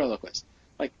the ventriloquist.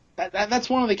 Like, that's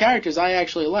one of the characters I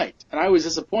actually liked, and I was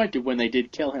disappointed when they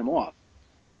did kill him off.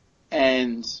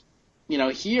 And,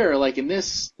 here, like, in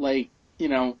this, like,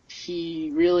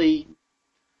 he really,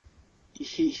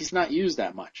 he's not used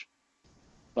that much.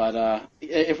 But,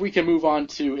 if we can move on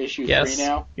to issue 3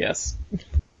 now. Yes.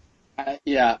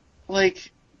 Yeah,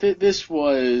 like, this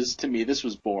was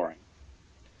boring.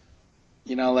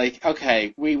 Like,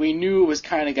 okay, we knew it was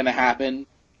kind of going to happen.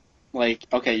 Like,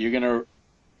 okay, you're going to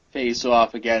face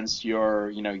off against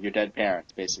your dead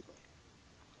parents, basically.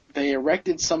 They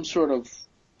erected some sort of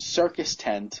circus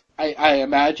tent. I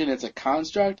imagine it's a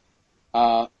construct,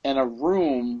 and a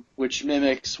room which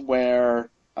mimics where,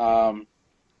 I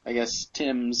guess,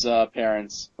 Tim's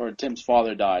parents, or Tim's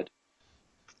father died.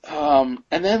 And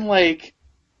then, like,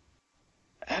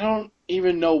 I don't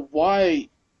even know why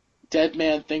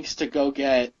Deadman thinks to go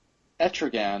get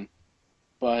Etrigan,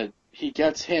 but he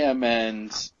gets him,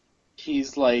 and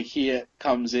he's like, he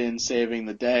comes in saving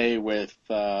the day with,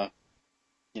 fire.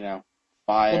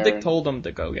 Well, Dick told him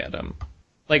to go get him.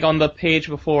 Like, on the page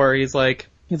before, he's like,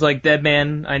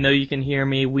 Deadman, I know you can hear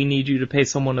me, we need you to pay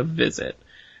someone a visit.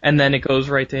 And then it goes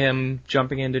right to him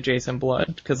jumping into Jason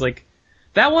Blood, because, like,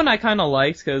 that one I kind of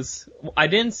liked, because I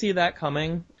didn't see that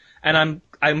coming, and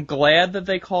I'm glad that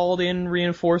they called in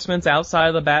reinforcements outside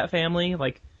of the Bat family.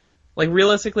 Like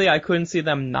realistically, I couldn't see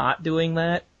them not doing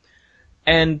that.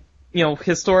 And,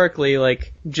 historically,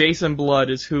 like, Jason Blood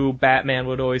is who Batman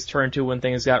would always turn to when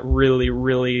things got really,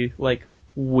 really, like,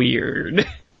 weird.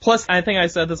 Plus, I think I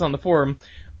said this on the forum,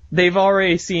 they've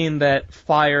already seen that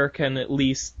fire can at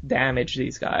least damage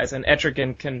these guys, and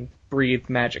Etrigan can breathe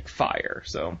magic fire,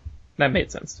 so that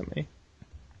made sense to me.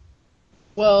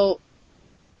 Well,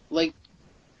 like,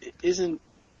 isn't,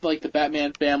 like, the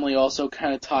Batman family also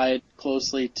kind of tied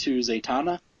closely to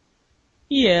Zatanna?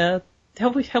 Yeah.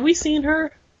 Have we seen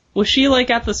her? Was she, like,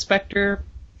 at the Spectre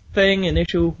thing in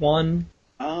issue 1?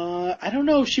 I don't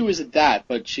know if she was at that,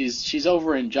 but she's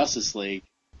over in Justice League.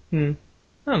 I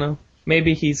don't know.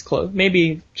 Maybe he's close.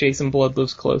 Maybe Jason Blood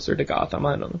lives closer to Gotham.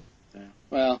 I don't know. Yeah.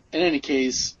 Well, in any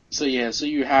case, so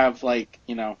you have, like,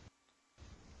 you know...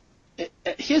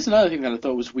 Here's another thing that I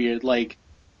thought was weird. Like,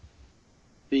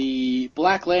 the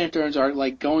Black Lanterns are,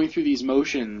 like, going through these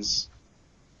motions,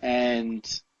 and,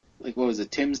 like, what was it,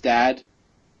 Tim's dad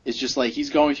is just, like, he's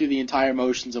going through the entire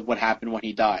motions of what happened when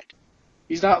he died.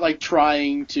 He's not, like,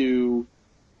 trying to,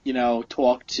 you know,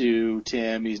 talk to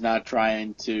Tim. He's not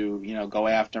trying to, you know, go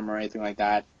after him or anything like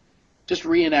that. Just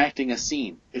reenacting a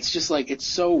scene. It's just, like, it's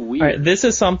so weird. All right, this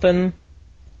is something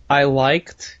I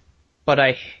liked, but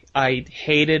I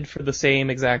hated for the same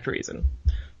exact reason.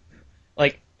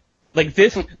 Like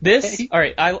this,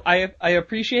 alright, I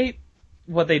appreciate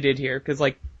what they did here, cause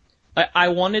like, I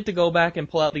wanted to go back and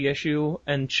pull out the issue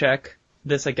and check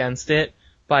this against it,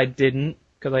 but I didn't,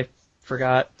 cause I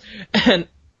forgot. And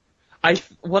I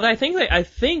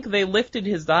think they lifted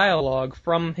his dialogue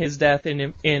from his death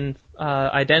in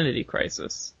Identity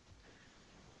Crisis.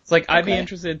 It's like, I'd be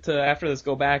interested to, after this,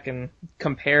 go back and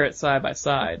compare it side by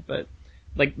side, but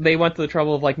like, they went to the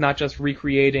trouble of, like, not just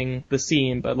recreating the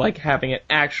scene, but, like, having it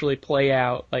actually play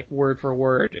out, like, word for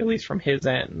word, at least from his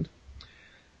end.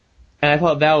 And I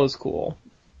thought that was cool.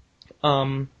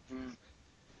 And,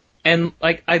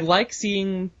 like, I like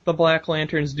seeing the Black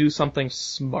Lanterns do something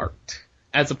smart,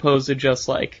 as opposed to just,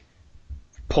 like,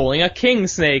 pulling a king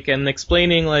snake and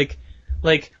explaining, like,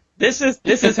 this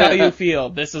is how you feel,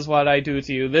 this is what I do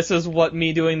to you, this is what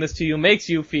me doing this to you makes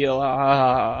you feel,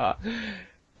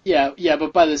 Yeah,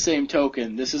 but by the same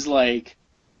token, this is like,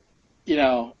 you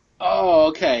know, oh,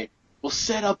 okay, we'll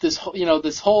set up this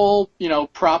whole, you know,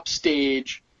 prop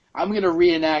stage. I'm gonna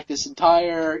reenact this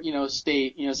entire, you know,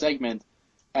 segment,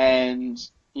 and,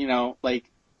 you know, like,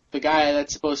 the guy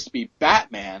that's supposed to be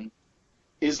Batman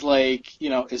is, like,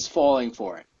 you know, is falling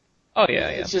for it. Oh yeah.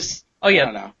 It's just, oh yeah, I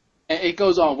don't know. It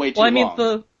goes on way too long. Well, I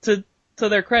mean, to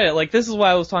their credit, like, this is what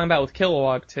I was talking about with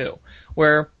Kilowog too,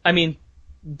 where, I mean,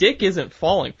 Dick isn't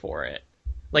falling for it.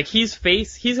 Like, he's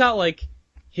got, like,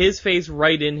 his face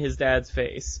right in his dad's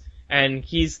face, and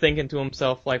he's thinking to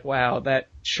himself, like, wow, that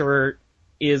sure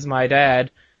is my dad.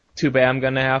 Too bad I'm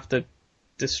gonna have to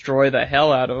destroy the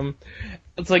hell out of him.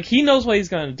 It's like, he knows what he's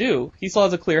gonna do. He still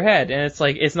has a clear head, and it's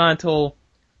like, it's not until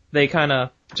they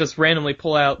kinda just randomly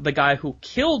pull out the guy who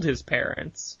killed his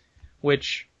parents,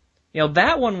 which, you know,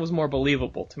 that one was more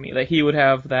believable to me, that he would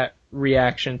have that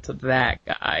reaction to that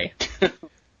guy.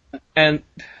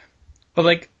 But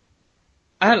like,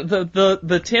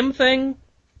 the Tim thing,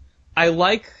 I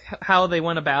like how they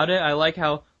went about it. I like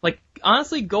how, like,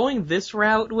 honestly, going this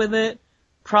route with it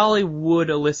probably would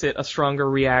elicit a stronger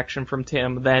reaction from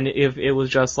Tim than if it was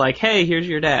just like, hey, here's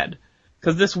your dad.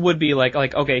 Cause this would be like,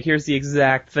 okay, here's the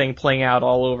exact thing playing out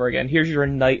all over again. Here's your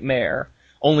nightmare.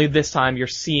 Only this time you're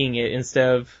seeing it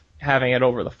instead of having it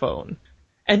over the phone.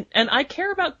 And I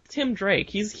care about Tim Drake.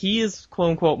 He is quote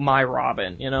unquote my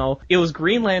Robin, you know. It was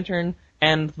Green Lantern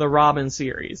and the Robin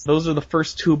series. Those are the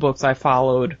first 2 books I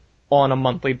followed on a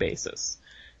monthly basis.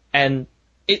 And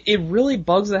it really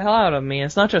bugs the hell out of me, and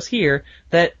it's not just here,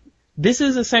 that this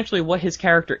is essentially what his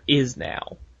character is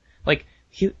now. Like,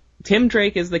 Tim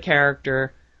Drake is the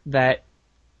character that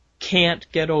can't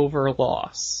get over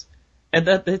loss. And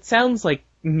that sounds like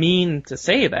mean to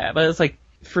say that, but it's like,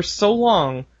 for so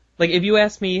long, like, if you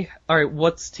ask me, alright,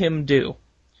 what's Tim do?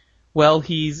 Well,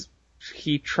 he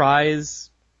tries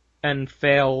and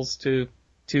fails to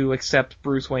accept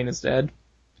Bruce Wayne is dead.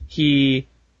 He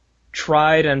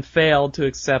tried and failed to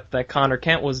accept that Connor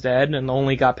Kent was dead, and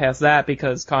only got past that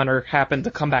because Connor happened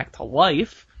to come back to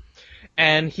life.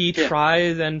 And he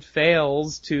tries and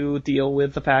fails to deal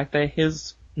with the fact that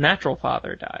his natural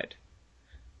father died.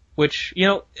 Which, you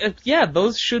know, yeah,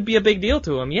 those should be a big deal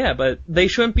to him, yeah, but they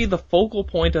shouldn't be the focal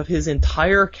point of his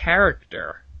entire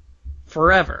character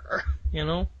forever, you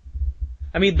know?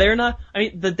 I mean,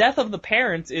 the death of the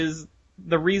parents is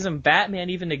the reason Batman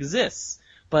even exists,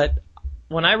 but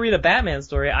when I read a Batman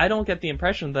story, I don't get the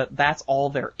impression that that's all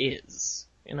there is,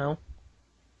 you know?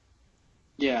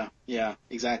 Yeah,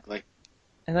 exactly.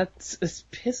 And it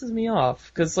pisses me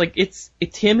off, because, like,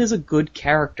 Tim is a good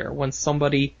character when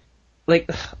somebody,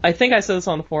 like, I think I said this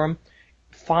on the forum,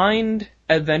 find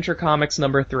Adventure Comics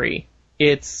number 3.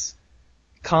 It's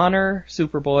Connor,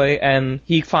 Superboy, and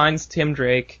he finds Tim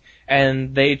Drake,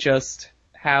 and they just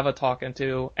have a talking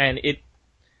to, and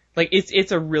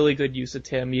it's a really good use of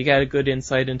Tim. You get a good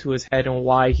insight into his head and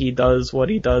why he does what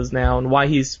he does now, and why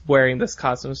he's wearing this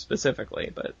costume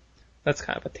specifically, but that's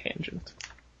kind of a tangent.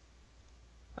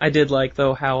 I did like,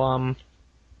 though, how,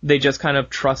 they just kind of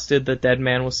trusted the dead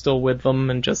man was still with them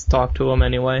and just talked to him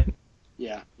anyway.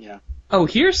 Yeah. Oh,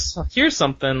 here's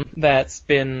something that's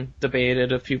been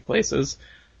debated a few places.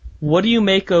 What do you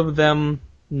make of them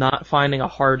not finding a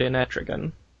heart in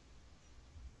Etrigan?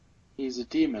 He's a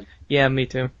demon. Yeah, me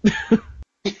too.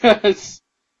 Yes.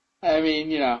 I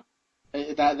mean,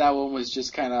 that one was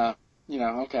just kind of,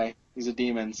 okay, he's a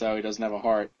demon, so he doesn't have a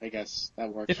heart. I guess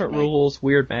that works. Different rules,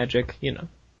 weird magic,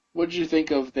 What did you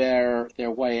think of their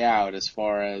way out as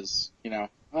far as,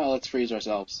 let's freeze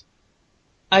ourselves?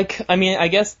 I mean, I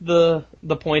guess the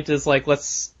point is, like,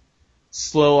 let's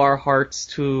slow our hearts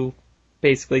to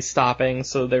basically stopping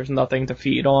so there's nothing to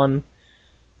feed on.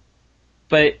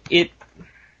 But it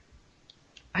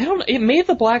made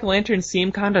the Black Lantern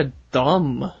seem kind of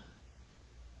dumb.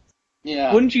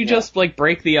 Yeah. Wouldn't you just, like,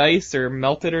 break the ice or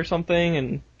melt it or something?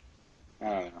 And I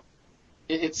don't know.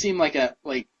 It seemed like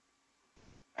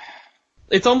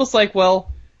it's almost like,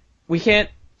 well, we can't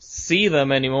see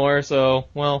them anymore, so,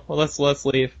 well, let's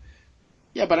leave.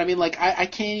 Yeah, but I mean, like, I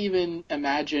can't even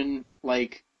imagine,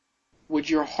 like, would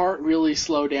your heart really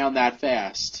slow down that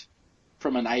fast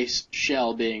from an ice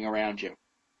shell being around you?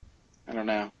 I don't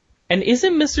know. And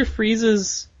isn't Mr.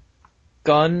 Freeze's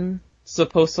gun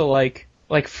supposed to, like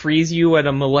freeze you at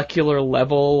a molecular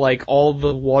level, like, all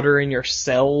the water in your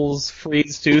cells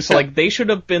freeze too? So, like, they should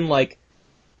have been, like,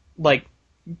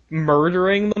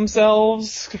 murdering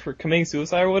themselves for committing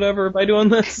suicide or whatever by doing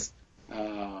this.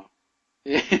 Oh.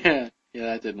 Yeah,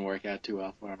 that didn't work out too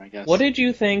well for him, I guess. What did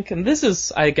you think? And this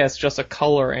is, I guess, just a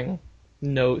coloring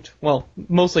note. Well,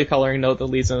 mostly coloring note that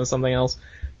leads into something else.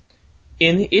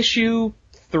 In issue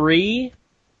 3,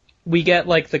 we get,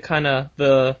 like, the kind of,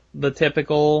 the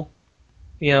typical,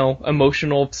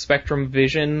 emotional spectrum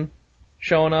vision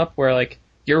showing up, where, like,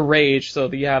 you're rage,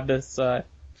 so you have this,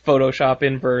 Photoshop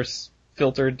inverse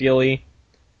filter dealy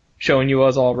showing you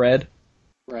as all red.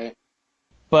 Right.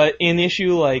 But in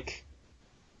issue, like,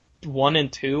 1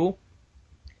 and 2,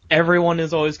 everyone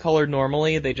is always colored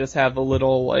normally. They just have a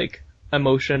little, like,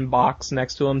 emotion box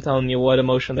next to them telling you what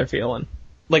emotion they're feeling.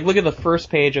 Like, look at the first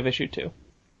page of issue 2.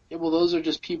 Yeah, well, those are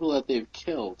just people that they've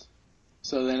killed.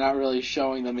 So they're not really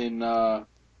showing them in, not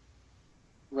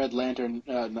Red Lantern,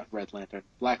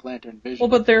 Black Lantern vision. Well,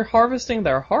 but they're harvesting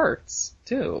their hearts,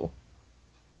 too.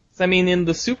 I mean, in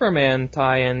the Superman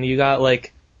tie-in, you got,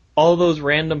 like, all those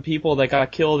random people that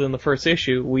got killed in the first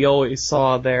issue. We always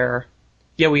saw we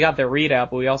got their readout,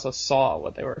 but we also saw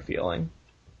what they were feeling.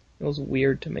 It was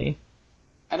weird to me.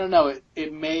 I don't know,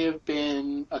 it may have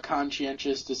been a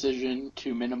conscientious decision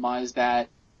to minimize that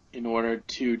in order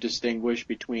to distinguish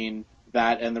between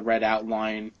that and the red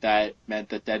outline that meant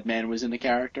that Deadman was in the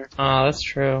character. Ah, that's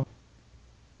true.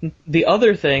 The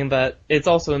other thing that, it's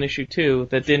also in issue 2,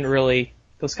 that didn't really,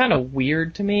 it was kind of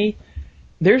weird to me.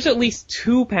 There's at least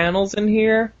 2 panels in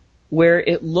here where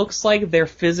it looks like they're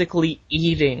physically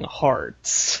eating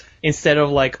hearts instead of,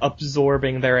 like,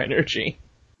 absorbing their energy.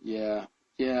 Yeah.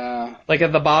 Like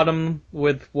at the bottom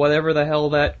with whatever the hell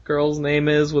that girl's name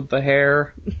is with the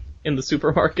hair in the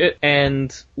supermarket,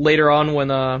 and later on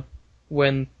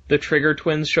when the Trigger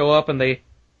twins show up and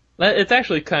it's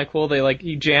actually kind of cool.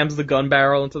 He jams the gun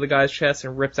barrel into the guy's chest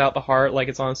and rips out the heart like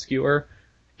it's on a skewer.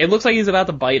 It looks like he's about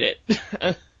to bite it.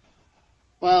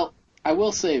 Well, I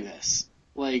will say this.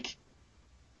 Like,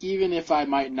 even if I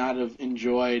might not have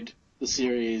enjoyed the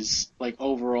series, like,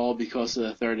 overall because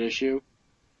of the 3rd issue,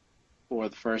 or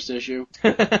the 1st issue,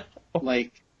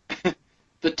 like,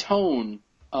 the tone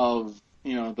of,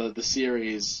 the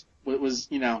series was,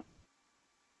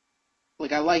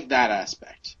 like, I like that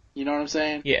aspect. You know what I'm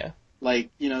saying? Yeah.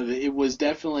 Like, it was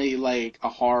definitely, like, a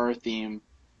horror theme.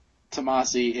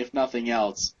 Tomasi, if nothing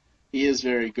else, he is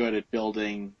very good at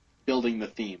building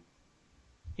the theme.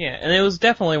 Yeah, and it was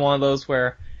definitely one of those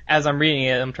where, as I'm reading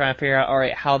it, I'm trying to figure out,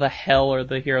 alright, how the hell are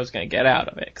the heroes going to get out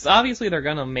of it? Because obviously they're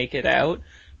going to make it out,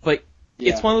 but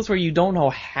it's one of those where you don't know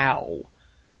how.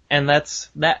 And that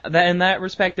in that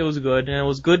respect, it was good, and it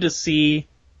was good to see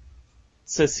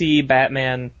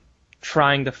Batman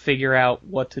trying to figure out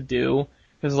what to do.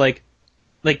 Because, like,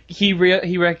 he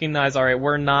recognized, alright,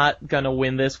 we're not gonna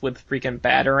win this with freaking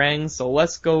batarangs, so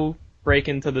let's go break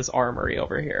into this armory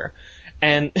over here.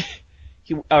 And,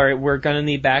 alright, we're gonna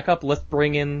need backup, let's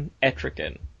bring in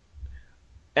Etrigan.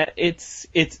 It's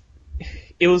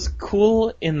it was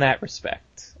cool in that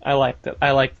respect. I liked it.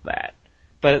 I liked that.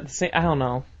 But at the same, I don't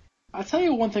know. I'll tell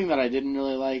you one thing that I didn't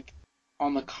really like.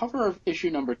 On the cover of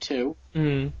issue number 2,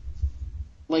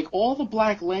 like, all the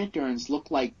Black Lanterns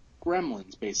look like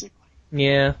gremlins, basically.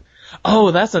 Yeah. Oh,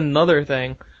 that's another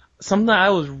thing. Something I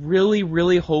was really,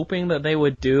 really hoping that they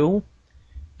would do,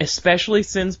 especially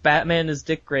since Batman is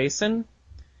Dick Grayson,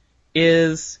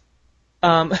 is,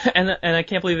 and I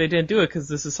can't believe they didn't do it because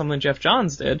this is something Jeff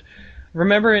Johns did.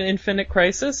 Remember in Infinite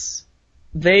Crisis?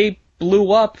 They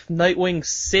blew up Nightwing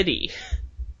City.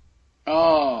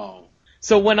 Oh.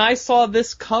 So when I saw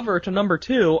this cover to number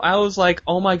 2, I was like,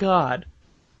 oh my god,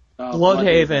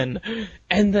 Bloodhaven.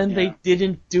 And then they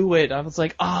didn't do it. I was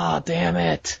like, damn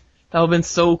it. That would have been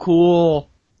so cool.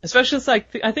 Especially since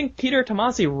I think Peter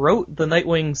Tomasi wrote the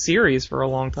Nightwing series for a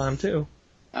long time too.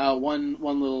 One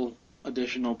little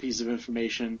additional piece of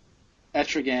information.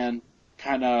 Etrigan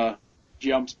kind of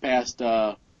jumps past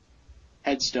a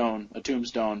headstone, a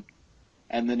tombstone,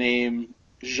 and the name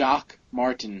Jacques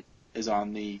Martin is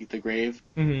on the grave.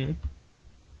 Mm-hmm.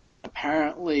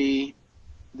 Apparently,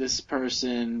 this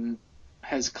person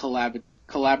has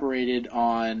collaborated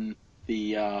on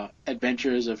the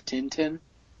Adventures of Tintin.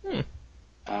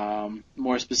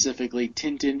 More specifically,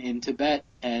 Tintin in Tibet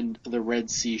and the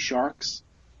Red Sea Sharks.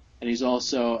 And he's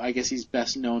also, I guess he's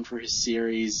best known for his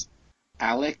series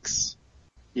Alex.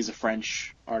 He's a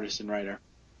French artist and writer.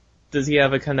 Does he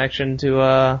have a connection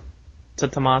to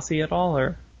Tomasi at all,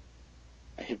 or?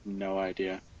 I have no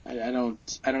idea. I don't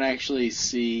actually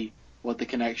see what the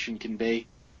connection can be.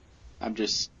 I'm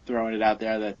just throwing it out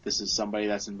there that this is somebody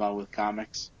that's involved with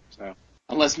comics. So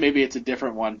unless maybe it's a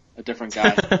different one, a different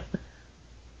guy.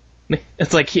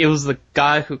 It's like he was the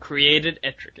guy who created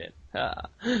Etrigan.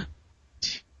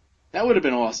 That would have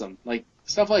been awesome. Like,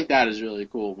 stuff like that is really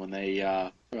cool when they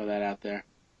throw that out there.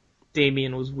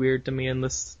 Damian was weird to me in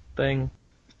this thing.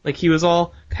 Like, he was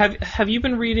all... Have you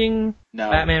been reading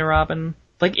Batman and Robin?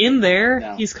 Like, in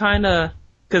there, he's kind of...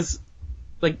 Because,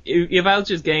 like, if I was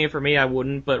just getting it for me, I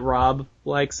wouldn't, but Rob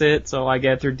likes it, so I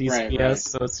get it through DCPS, right.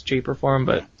 So it's cheaper for him,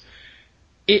 but...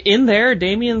 In there,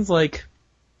 Damian's like,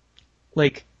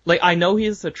 I know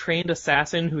he's a trained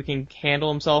assassin who can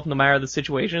handle himself no matter the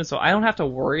situation, so I don't have to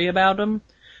worry about him.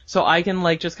 So I can,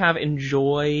 like, just kind of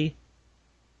enjoy,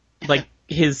 like,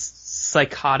 his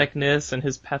psychoticness and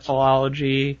his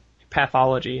pathology, that's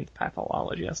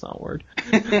not a word.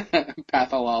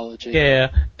 Pathology. Yeah,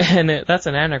 and that's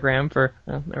an anagram for,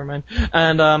 never mind.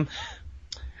 And,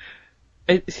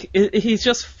 it's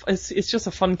just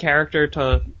a fun character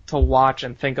to watch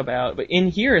and think about. But in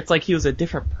here, it's like he was a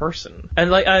different person.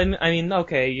 And like, I mean,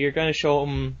 okay, you're gonna show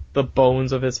him the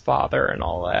bones of his father and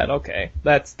all that. Okay,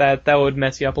 that would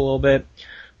mess you up a little bit.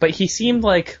 But he seemed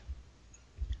like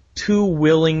too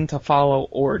willing to follow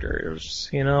orders.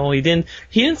 You know, he didn't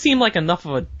seem like enough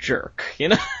of a jerk. You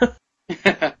know,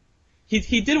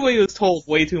 he did what he was told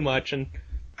way too much and.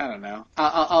 I don't know.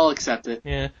 I'll accept it.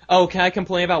 Yeah. Oh, can I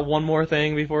complain about one more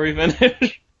thing before we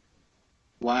finish?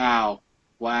 Wow.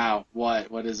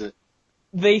 What is it?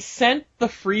 They sent the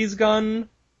freeze gun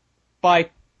by,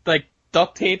 like,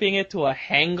 duct taping it to a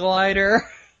hang glider.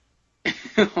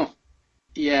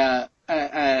 Yeah, I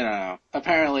don't know.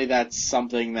 Apparently that's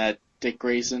something that Dick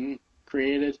Grayson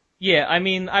created. Yeah, I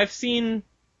mean, I've seen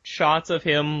shots of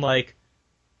him, like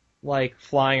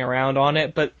flying around on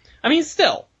it, but, I mean,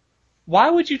 still. Why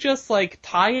would you just, like,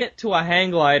 tie it to a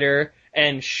hang glider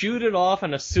and shoot it off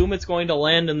and assume it's going to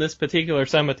land in this particular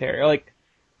cemetery? Like,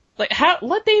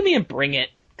 let Damian bring it.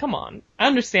 Come on. I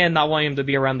understand not wanting him to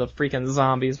be around the freaking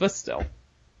zombies, but still.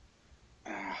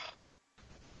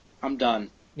 I'm done.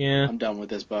 Yeah. I'm done with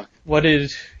this book.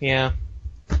 Yeah.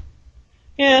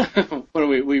 Yeah. What are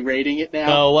we rating it now?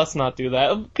 No, let's not do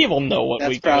that. People know what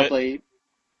we That's probably,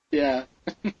 yeah.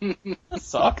 That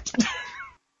sucked.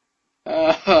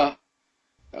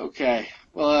 Okay.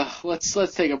 Well, let's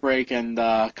take a break and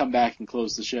come back and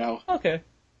close the show. Okay.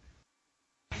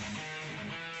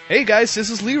 Hey guys, this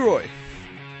is Leroy.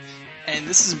 And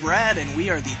this is Brad, and we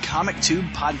are the Comic Tube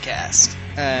Podcast.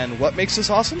 And what makes us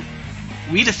awesome?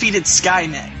 We defeated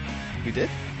Skynet. We did?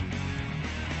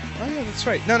 Oh yeah, that's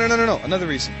right. No. Another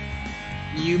reason.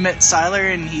 You met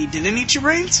Siler and he didn't eat your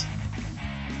brains?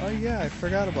 Oh yeah, I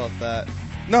forgot about that.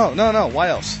 No. Why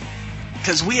else?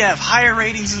 Because we have higher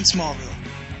ratings than Smallville.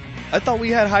 I thought we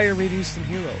had higher ratings than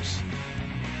Heroes.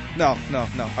 No.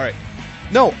 Alright.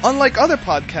 No, unlike other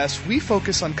podcasts, we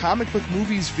focus on comic book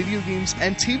movies, video games,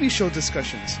 and TV show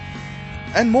discussions.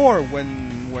 And more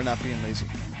when we're not being lazy.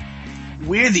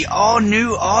 We're the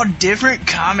all-new, all-different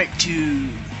Comic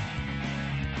Tube.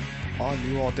 All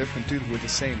new, all different, dude, we're the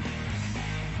same.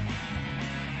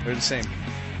 We're the same.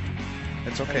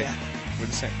 It's okay. Oh, yeah. We're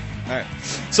the same. Alright.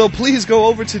 So please go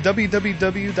over to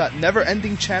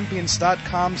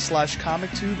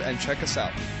www.neverendingchampions.com/comictube and check us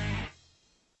out.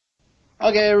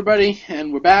 Okay, everybody,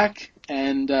 and we're back.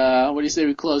 And what do you say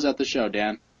we close out the show,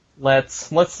 Dan? Let's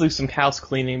do some house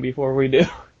cleaning before we do.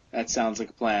 That sounds like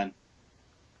a plan.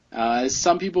 As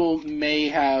some people may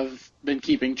have been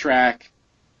keeping track,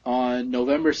 on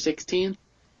November 16th,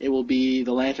 it will be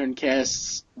the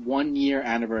LanternCast's 1-year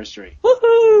anniversary.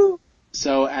 Woohoo!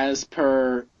 So as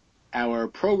per our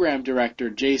program director,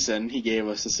 Jason, he gave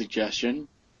us a suggestion.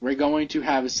 We're going to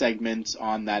have a segment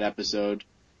on that episode,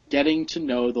 Getting to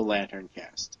Know the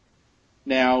LanternCast.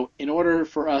 Now, in order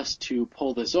for us to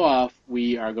pull this off,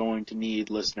 we are going to need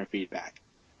listener feedback.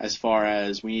 As far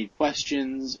as we need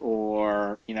questions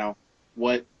or,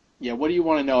 what do you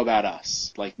want to know about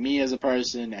us? Like me as a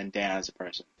person and Dan as a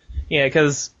person. Yeah,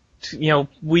 because,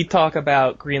 we talk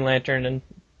about Green Lantern and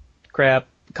crap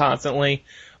constantly,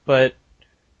 but,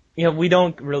 we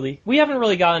haven't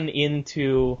really gotten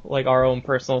into, like, our own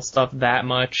personal stuff that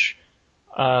much,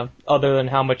 other than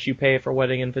how much you pay for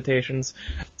wedding invitations.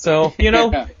 So,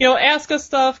 ask us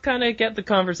stuff, kind of get the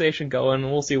conversation going,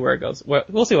 and we'll see where it goes.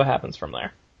 We'll see what happens from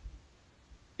there.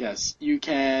 Yes, you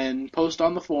can post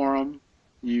on the forum,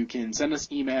 you can send us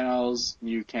emails,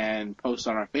 you can post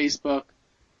on our Facebook,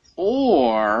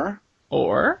 or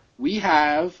we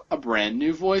have a brand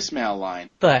new voicemail line.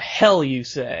 The hell you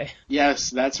say? Yes,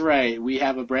 that's right. We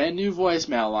have a brand new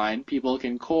voicemail line. People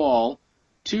can call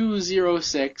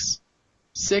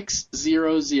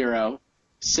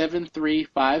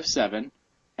 206-600-7357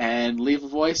 and leave a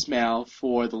voicemail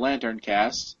for the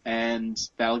LanternCast, and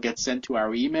that'll get sent to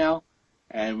our email,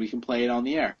 and we can play it on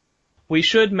the air. We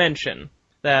should mention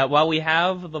that while we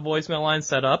have the voicemail line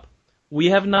set up, we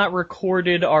have not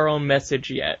recorded our own message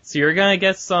yet. So you're gonna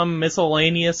get some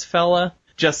miscellaneous fella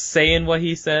just saying what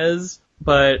he says,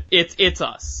 but it's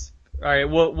us. Alright,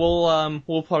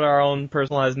 we'll put our own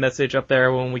personalized message up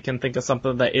there when we can think of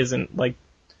something that isn't, like,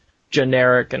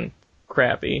 generic and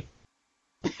crappy.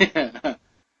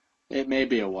 It may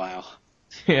be a while.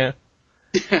 Yeah.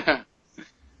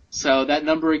 So that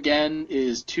number again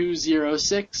is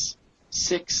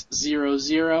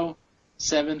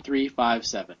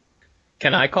 206-600-7357.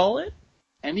 Can I call it?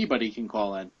 Anybody can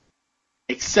call in.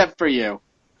 Except for you.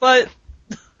 But,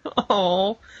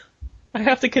 I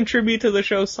have to contribute to the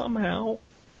show somehow.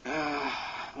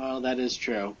 Well, that is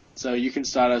true. So you can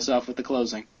start us off with the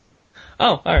closing.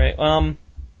 Oh, alright.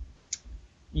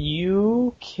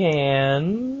 You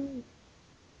can...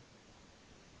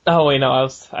 Oh, wait, no,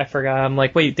 I forgot. I'm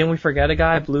like, wait, didn't we forget a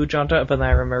guy? Blue jumped up, and then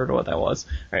I remembered what that was.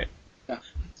 Alright. Yeah.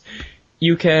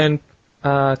 You can,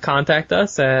 contact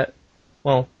us at,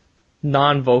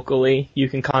 non-vocally, you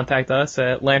can contact us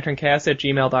at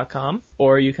LanternCast@gmail.com,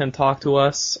 or you can talk to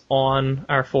us on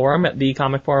our forum at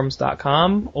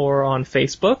thecomicforums.com, or on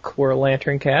Facebook, we're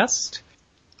LanternCast.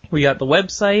 We got the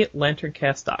website,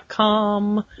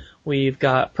 LanternCast.com. We've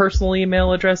got personal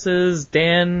email addresses,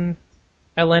 Dan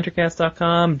at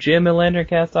LanternCast.com, Jim at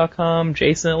LanternCast.com,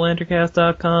 Jason at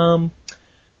LanternCast.com.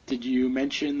 Did you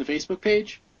mention the Facebook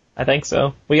page? I think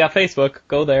so. We got Facebook.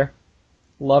 Go there.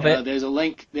 Love it. There's a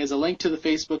link to the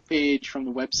Facebook page from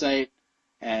the website,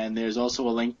 and there's also a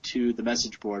link to the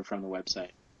message board from the website.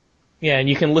 Yeah, and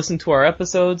you can listen to our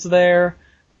episodes there.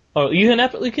 Oh, you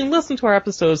can listen to our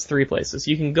episodes 3 places.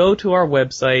 You can go to our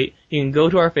website, you can go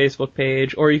to our Facebook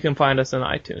page, or you can find us in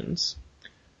iTunes.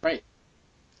 Right.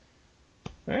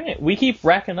 Alright, we keep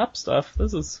racking up stuff.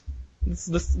 These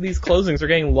closings are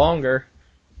getting longer.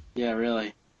 Yeah,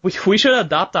 really. We should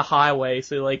adopt a highway,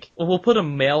 so, like, we'll put a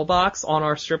mailbox on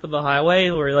our strip of the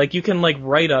highway where, like, you can, like,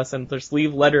 write us and just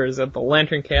leave letters at the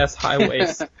LanternCast highway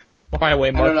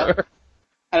marker.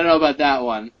 I don't know about that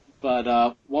one,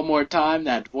 but one more time,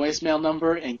 that voicemail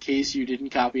number, in case you didn't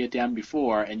copy it down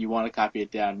before and you want to copy it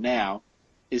down now,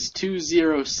 is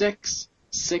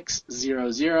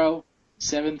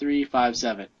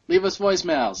 206-600-7357. Leave us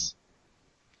voicemails.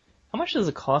 How much does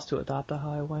it cost to adopt a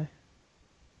highway?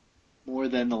 More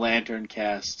than the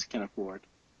LanternCast can afford.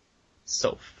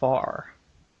 So far.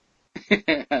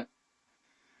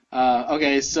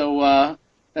 Okay, so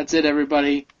that's it,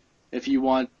 everybody. If you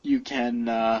want, you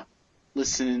can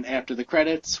listen after the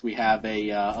credits. We have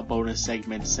a bonus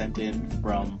segment sent in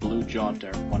from Blue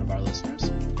Jaunter, one of our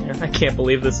listeners. I can't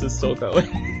believe this is still going.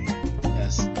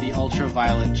 Yes, the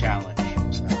Ultraviolet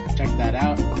Challenge. So check that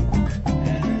out.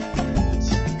 And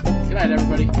good night,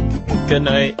 everybody. Good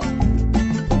night.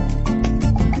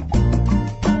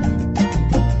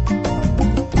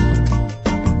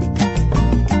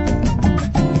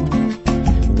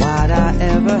 Why'd I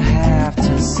ever have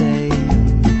to say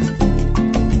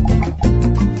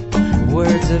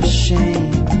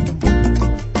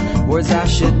words I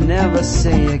should never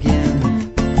say again.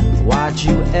 Why'd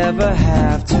you ever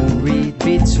have to read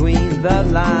between the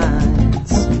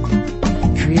lines?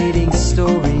 Creating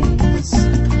stories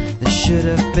that should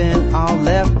have been all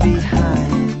left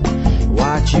behind.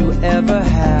 Why'd you ever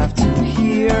have to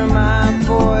hear my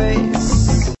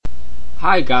voice?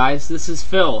 Hi guys, this is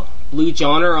Phil, Blue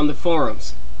Joner on the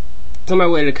forums. I was on my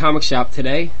way to the comic shop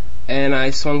today, and I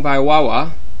swung by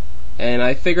Wawa, and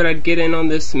I figured I'd get in on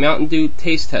this Mountain Dew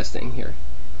taste testing here.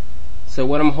 So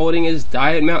what I'm holding is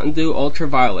Diet Mountain Dew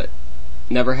Ultraviolet.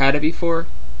 Never had it before.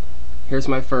 Here's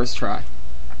my first try.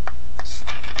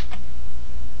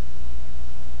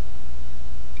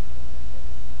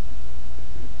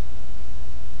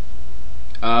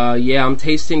 Yeah, I'm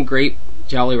tasting grape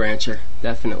Jolly Rancher,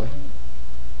 definitely.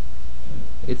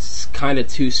 It's kinda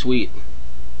too sweet.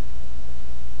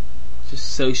 Just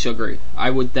so sugary. I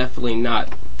would definitely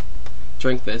not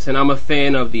drink this, and I'm a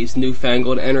fan of these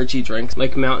newfangled energy drinks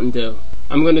like Mountain Dew.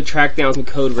 I'm going to track down some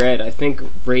Code Red. I think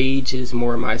Rage is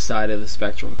more my side of the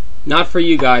spectrum. Not for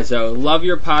you guys though. Love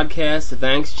your podcast.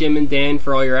 Thanks Jim and Dan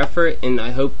for all your effort, and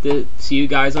I hope to see you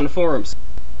guys on the forums.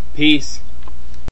 Peace.